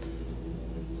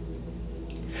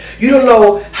 You don't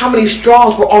know how many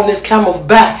straws were on this camel's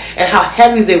back and how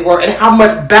heavy they were and how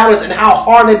much balance and how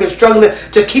hard they've been struggling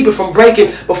to keep it from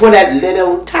breaking before that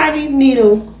little tiny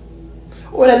needle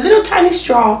or that little tiny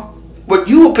straw, what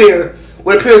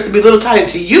appears to be little tiny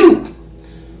to you,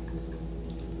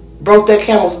 broke that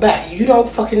camel's back. You don't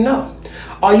fucking know.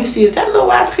 All you see is that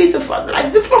little ass piece of fuck.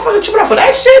 Like, this motherfucker tripping off for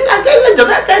that shit. Like,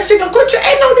 that shit go good.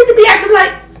 Ain't no need to be acting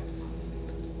like.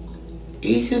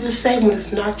 Easy to say when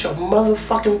it's not your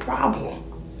motherfucking problem.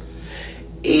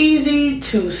 Easy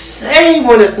to say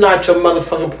when it's not your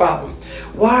motherfucking problem.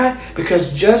 Why?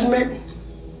 Because judgment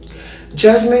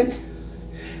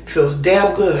feels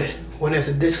damn good when there's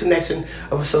a disconnection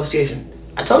of association.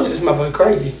 I told you this motherfucker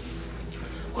crazy.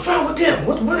 What's wrong with them?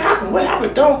 What happened? What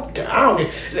happened? I don't.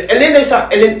 And then they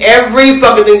start, and then every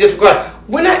fucking thing gets forgotten.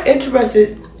 We're not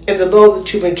interested in the load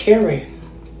that you've been carrying.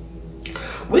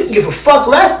 We can give a fuck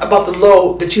less about the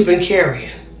load that you've been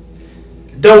carrying.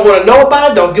 Don't want to know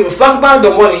about it. Don't give a fuck about it.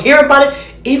 Don't want to hear about it,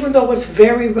 even though it's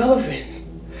very relevant.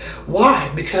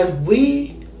 Why? Because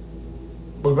we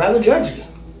would rather judge you.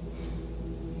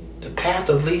 The path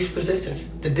of least resistance,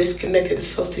 the disconnected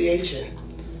association.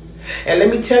 And let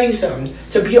me tell you something,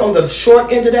 to be on the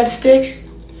short end of that stick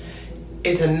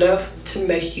is enough to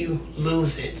make you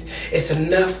lose it. It's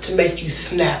enough to make you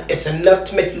snap. It's enough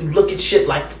to make you look at shit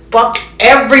like fuck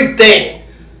everything.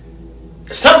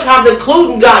 Sometimes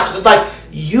including God, because it's like,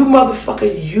 you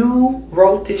motherfucker, you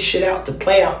wrote this shit out to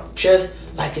play out just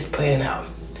like it's playing out.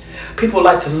 People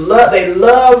like to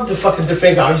love to fucking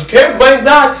defend God. You can't blame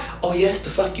God. Oh yes,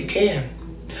 the fuck you can.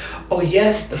 Oh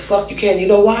yes, the fuck you can. You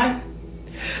know why?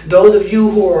 Those of you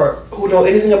who know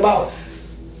anything about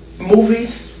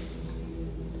movies,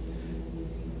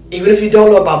 even if you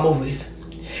don't know about movies,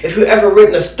 if you've ever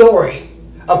written a story,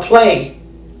 a play,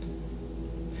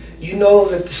 you know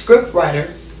that the script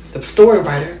writer, the story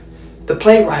writer, the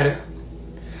play writer,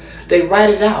 they write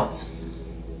it out.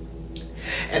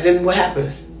 And then what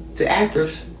happens? The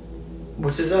actors,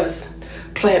 which is us,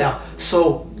 play it out.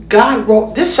 So God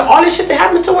wrote this, all this shit that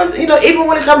happens to us, even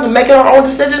when it comes to making our own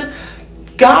decisions,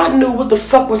 God knew what the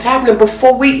fuck was happening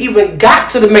before we even got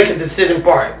to the make a decision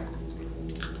part.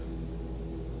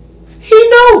 He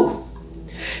knew.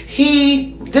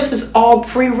 This is all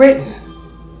pre-written.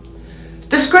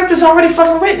 The script is already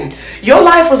fucking written. Your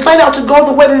life was laid out to go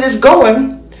the way that it's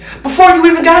going before you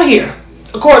even got here.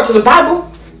 According to the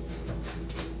Bible.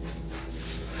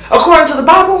 According to the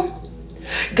Bible,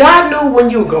 God knew when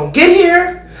you were going to get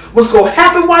here, what's going to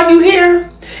happen while you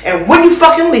here, and when you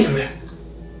fucking leaving.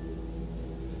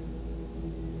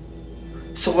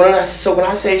 So when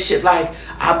I say shit like,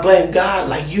 I blame God,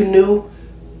 like you knew,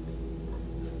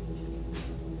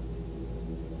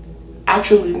 I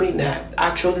truly mean that.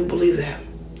 I truly believe that.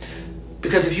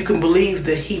 Because if you can believe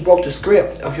that He wrote the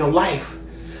script of your life,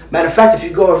 matter of fact,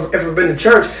 if you ever been to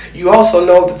church, you also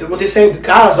know that what they say, that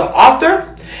God is the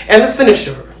author and the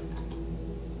finisher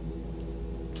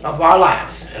of our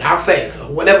lives and our faith,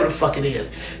 or whatever the fuck it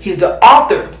is. He's the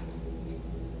author.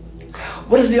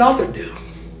 What does the author do?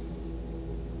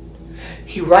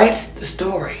 He writes the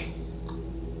story.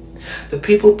 The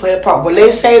people play a part. When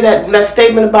they say that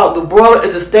statement about the world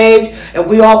is a stage and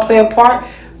we all play a part,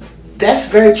 that's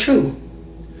very true.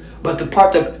 But the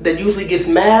part that usually gets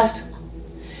masked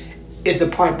is the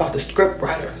part about the script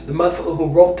writer, the motherfucker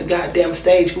who wrote the goddamn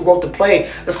stage, who wrote the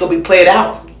play that's going to be played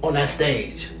out on that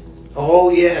stage. Oh,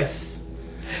 yes.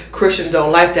 Christians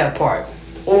don't like that part.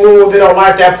 Oh, they don't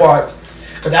like that part.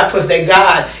 Because that puts their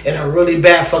God in a really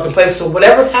bad fucking place. So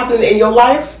whatever's happening in your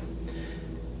life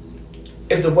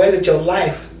is the way that your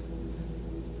life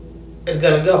is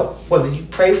going to go. Whether you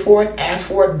pray for it, ask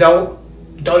for it, don't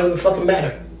even fucking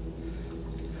matter.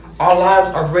 Our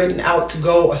lives are written out to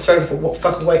go a certain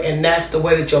fucking way, and that's the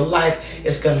way that your life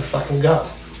is gonna fucking go.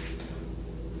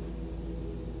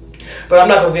 But I'm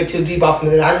not gonna get too deep off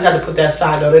of it. I just had to put that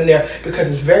side note in there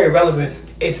because it's very relevant.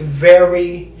 It's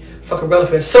very fucking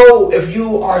relevant. So if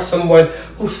you are someone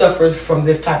who suffers from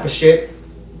this type of shit,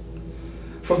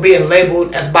 from being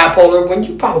labeled as bipolar, when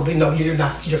you probably know you're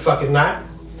fucking not.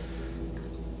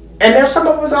 And there's some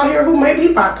of us out here who may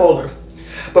be bipolar.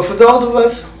 But for those of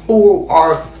us who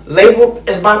are labeled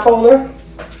as bipolar,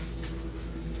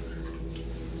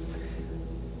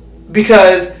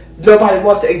 because nobody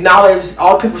wants to acknowledge,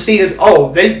 all people see is,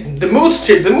 the mood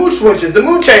switches, the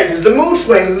mood changes, the mood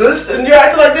swings, this, and you're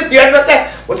acting like this, you're acting like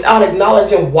that, without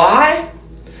acknowledging why.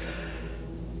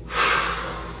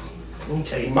 Let me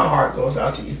tell you, my heart goes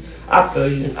out to you. I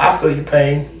feel your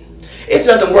pain. It's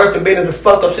nothing worse than being in a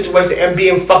fucked up situation and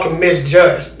being fucking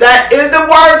misjudged. That is the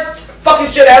worst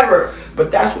fucking shit ever. But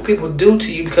that's what people do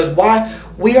to you, because why?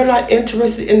 We are not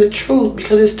interested in the truth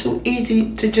because it's too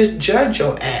easy to just judge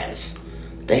your ass.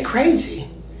 They crazy.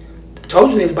 I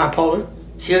told you they was bipolar.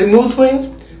 See the mood swings?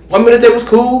 1 minute they was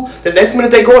cool, the next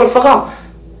minute they going the fuck off.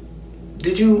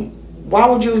 Why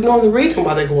would you ignore the reason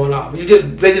why they're going off? They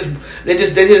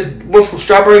just went from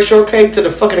strawberry shortcake to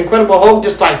the fucking Incredible Hulk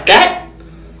just like that?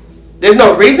 There's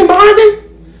no reason behind it?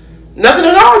 Nothing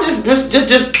at all? Just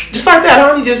like that,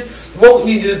 huh? You just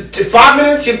 5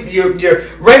 minutes, you're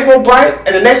rainbow bright,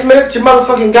 and the next minute you're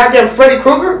motherfucking goddamn Freddy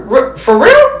Krueger? For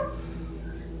real?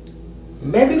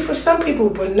 Maybe for some people,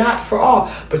 but not for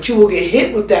all. But you will get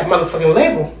hit with that motherfucking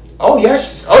label. Oh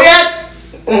yes. Oh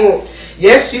yes.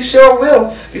 Yes, you sure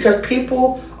will. Because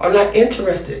people are not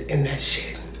interested in that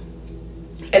shit.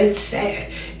 And it's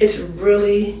sad. It's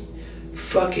really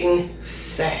fucking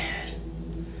sad.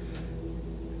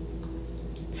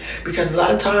 Because a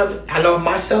lot of times, I know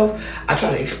myself, I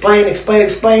try to explain,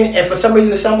 and for some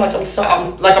reason it sounds like I'm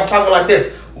talking like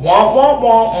this. Womp, womp,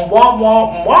 womp, womp,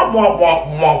 womp, womp, womp, womp,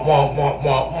 womp, womp, womp,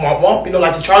 womp, womp, womp. You know,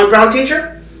 like the Charlie Brown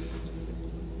teacher?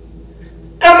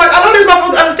 And I'm like, I know these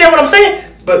motherfuckers understand what I'm saying,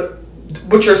 but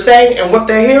what you're saying and what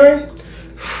they're hearing,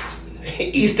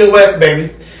 East and West,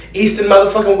 baby. East and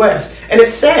motherfucking West. And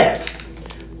it's sad.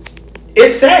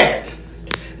 It's sad.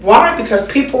 Why? Because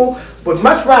people would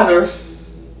much rather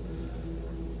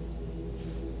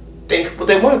think what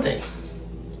they want to think.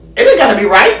 It ain't gotta be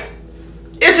right.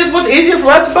 It's just what's easier for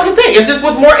us to fucking think. It's just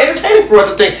what's more entertaining for us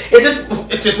to think.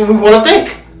 It's just what we want to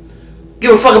think.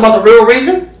 Give a fuck about the real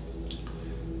reason.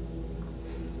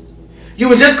 You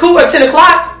were just cool at 10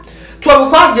 o'clock. 12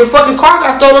 o'clock, your fucking car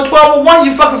got stolen. 12:01,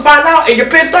 you fucking find out and you're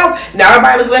pissed off. Now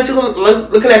everybody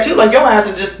looking at you like your ass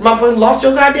has just motherfucking lost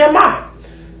your goddamn mind.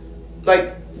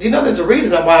 Like, you know there's a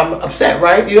reason why I'm upset,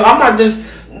 right? You know, I didn't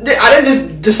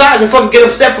just decide to fucking get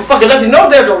upset for fucking nothing. No,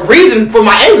 there's a reason for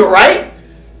my anger, right?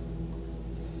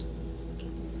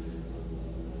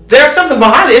 There's something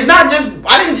behind it. It's not just,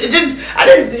 I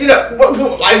didn't, you know,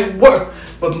 what?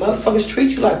 But motherfuckers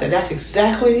treat you like that. That's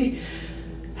exactly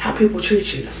how people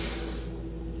treat you.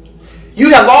 You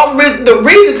have all the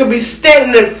reason could be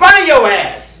standing in front of your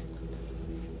ass.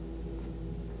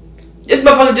 This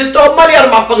motherfucker just stole money out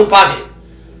of my fucking pocket.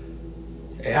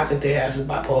 And I think their ass is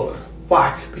bipolar.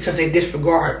 Why? Because they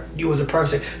disregard you as a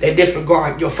person. They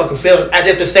disregard your fucking feelings as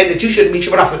if to say that you shouldn't be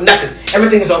tripping off of nothing.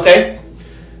 Everything is okay.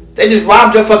 They just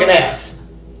robbed your fucking ass.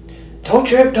 Don't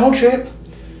trip, don't trip.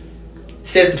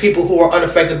 Says the people who are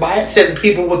unaffected by it. Says the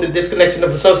people with the disconnection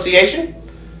of association.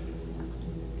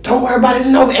 Don't worry about it.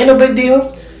 No, ain't no big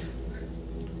deal.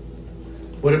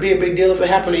 Would it be a big deal if it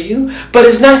happened to you? But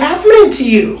it's not happening to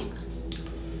you.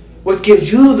 What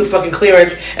gives you the fucking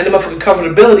clearance and the motherfucking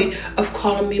comfortability of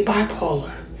calling me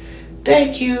bipolar.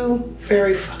 Thank you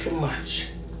very fucking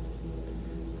much.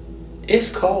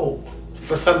 It's cold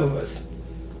for some of us.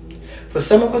 For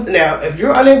some of us, now, if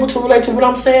you're unable to relate to what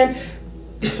I'm saying,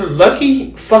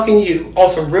 lucky fucking you.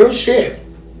 On some real shit.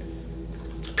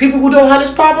 People who don't have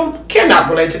this problem cannot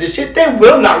relate to this shit. They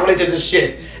will not relate to this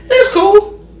shit. And it's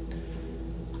cool.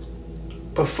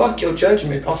 But fuck your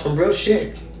judgment on some real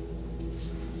shit.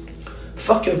 Fuck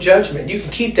fuck your judgment. You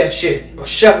can keep that shit or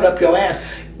shove it up your ass.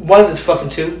 One of the fucking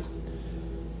two.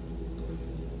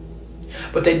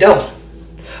 But they don't.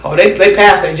 Oh, they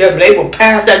pass that judgment. They will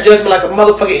pass that judgment like a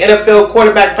motherfucking NFL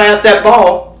quarterback pass that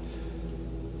ball.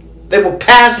 They will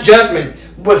pass judgment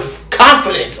with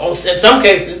confidence in some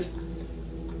cases.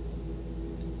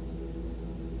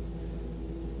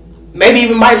 Maybe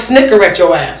even might snicker at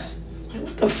your ass. Like,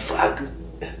 what the fuck?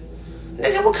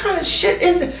 Nigga, what kind of shit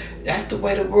is it? That's the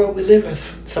way the world we live in,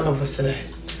 some of us today.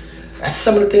 That's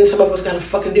some of the things some of us gotta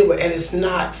fucking deal with, and it's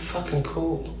not fucking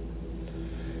cool.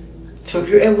 So if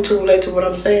you're able to relate to what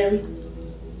I'm saying,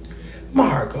 my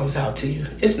heart goes out to you.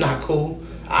 It's not cool.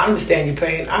 I understand your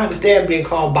pain. I understand being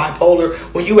called bipolar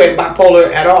when you ain't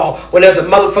bipolar at all. When there's a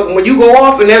motherfucking, when you go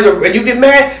off and you get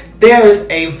mad, there's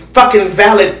a fucking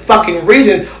valid fucking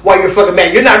reason why you're fucking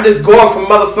mad. You're not just going from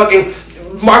motherfucking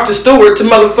Martha Stewart to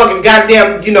motherfucking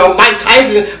goddamn, Mike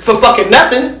Tyson for fucking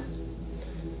nothing.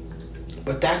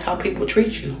 But that's how people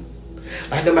treat you.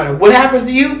 Like, no matter what happens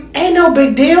to you, ain't no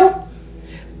big deal.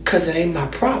 Cause it ain't my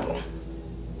problem.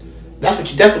 That's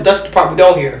the part we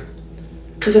don't hear.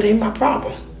 Cause it ain't my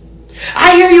problem.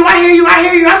 I hear you.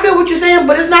 I feel what you're saying,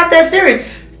 but it's not that serious.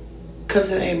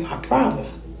 Cause it ain't my problem.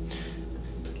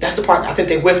 That's the part I think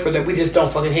they whisper that we just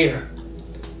don't fucking hear.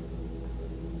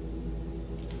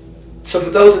 So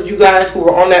for those of you guys who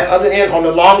are on that other end, on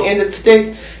the long end of the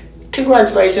stick,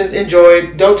 congratulations, enjoy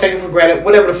it, don't take it for granted,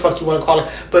 whatever the fuck you want to call it,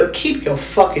 but keep your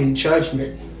fucking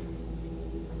judgment.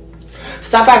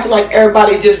 Stop acting like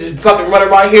everybody just fucking running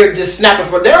around here just snapping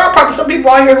for. There are probably some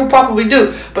people out here who probably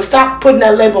do, but stop putting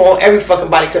that label on every fucking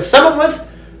body. Because some of us,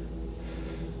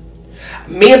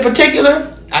 me in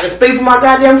particular, I can speak for my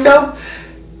goddamn self.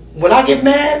 When I get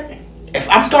mad, if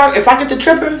I get to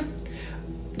tripping,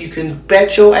 you can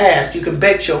bet your ass, you can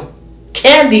bet your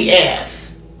candy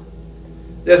ass,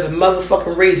 there's a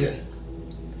motherfucking reason.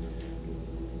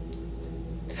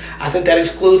 I think that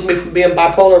excludes me from being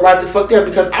bipolar right the fuck there,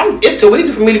 because it's too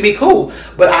easy for me to be cool.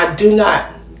 But I do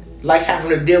not like having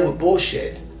to deal with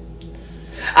bullshit.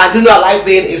 I do not like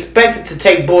being expected to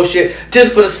take bullshit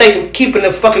just for the sake of keeping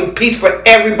the fucking peace for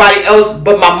everybody else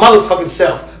but my motherfucking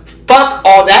self. Fuck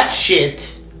all that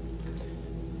shit.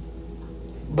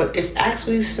 But it's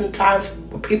actually sometimes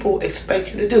what people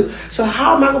expect you to do. So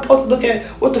how am I supposed to look at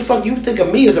what the fuck you think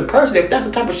of me as a person if that's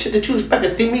the type of shit that you expect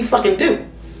to see me fucking do?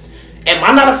 Am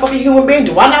I not a fucking human being?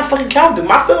 Do I not fucking count? Do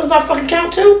my feelings not fucking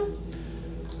count too?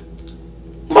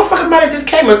 Motherfucker might have just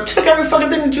came and took every fucking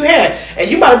thing that you had. And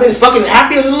you might have been fucking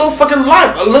happy as a little fucking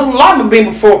lima bean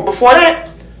before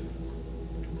that.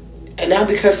 And now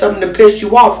because something pissed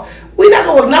you off, we're not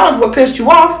going to acknowledge what pissed you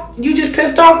off. You just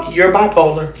pissed off, you're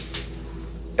bipolar.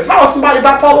 If I was somebody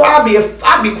bipolar,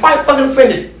 I'd be quite fucking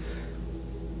offended.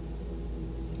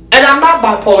 And I'm not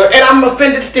bipolar, and I'm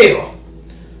offended still.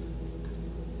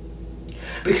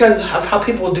 Because of how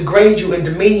people degrade you and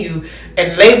demean you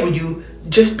and label you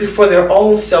just for their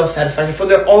own self-satisfaction, for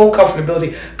their own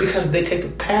comfortability, because they take the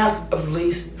path of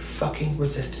least fucking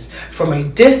resistance from a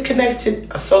disconnected,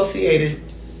 associated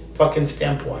fucking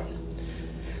standpoint.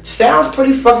 Sounds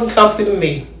pretty fucking comfy to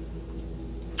me.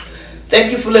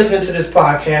 Thank you for listening to this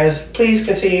podcast. Please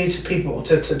continue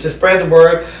to spread the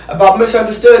word about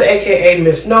Misunderstood, aka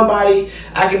Miss Nobody.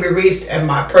 I can be reached at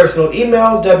my personal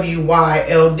email,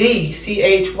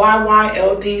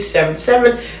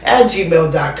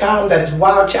 wyldchyld77@gmail.com. That is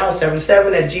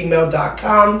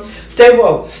wildchild77@gmail.com. Stay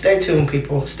woke, stay tuned,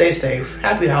 people. Stay safe.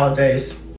 Happy holidays.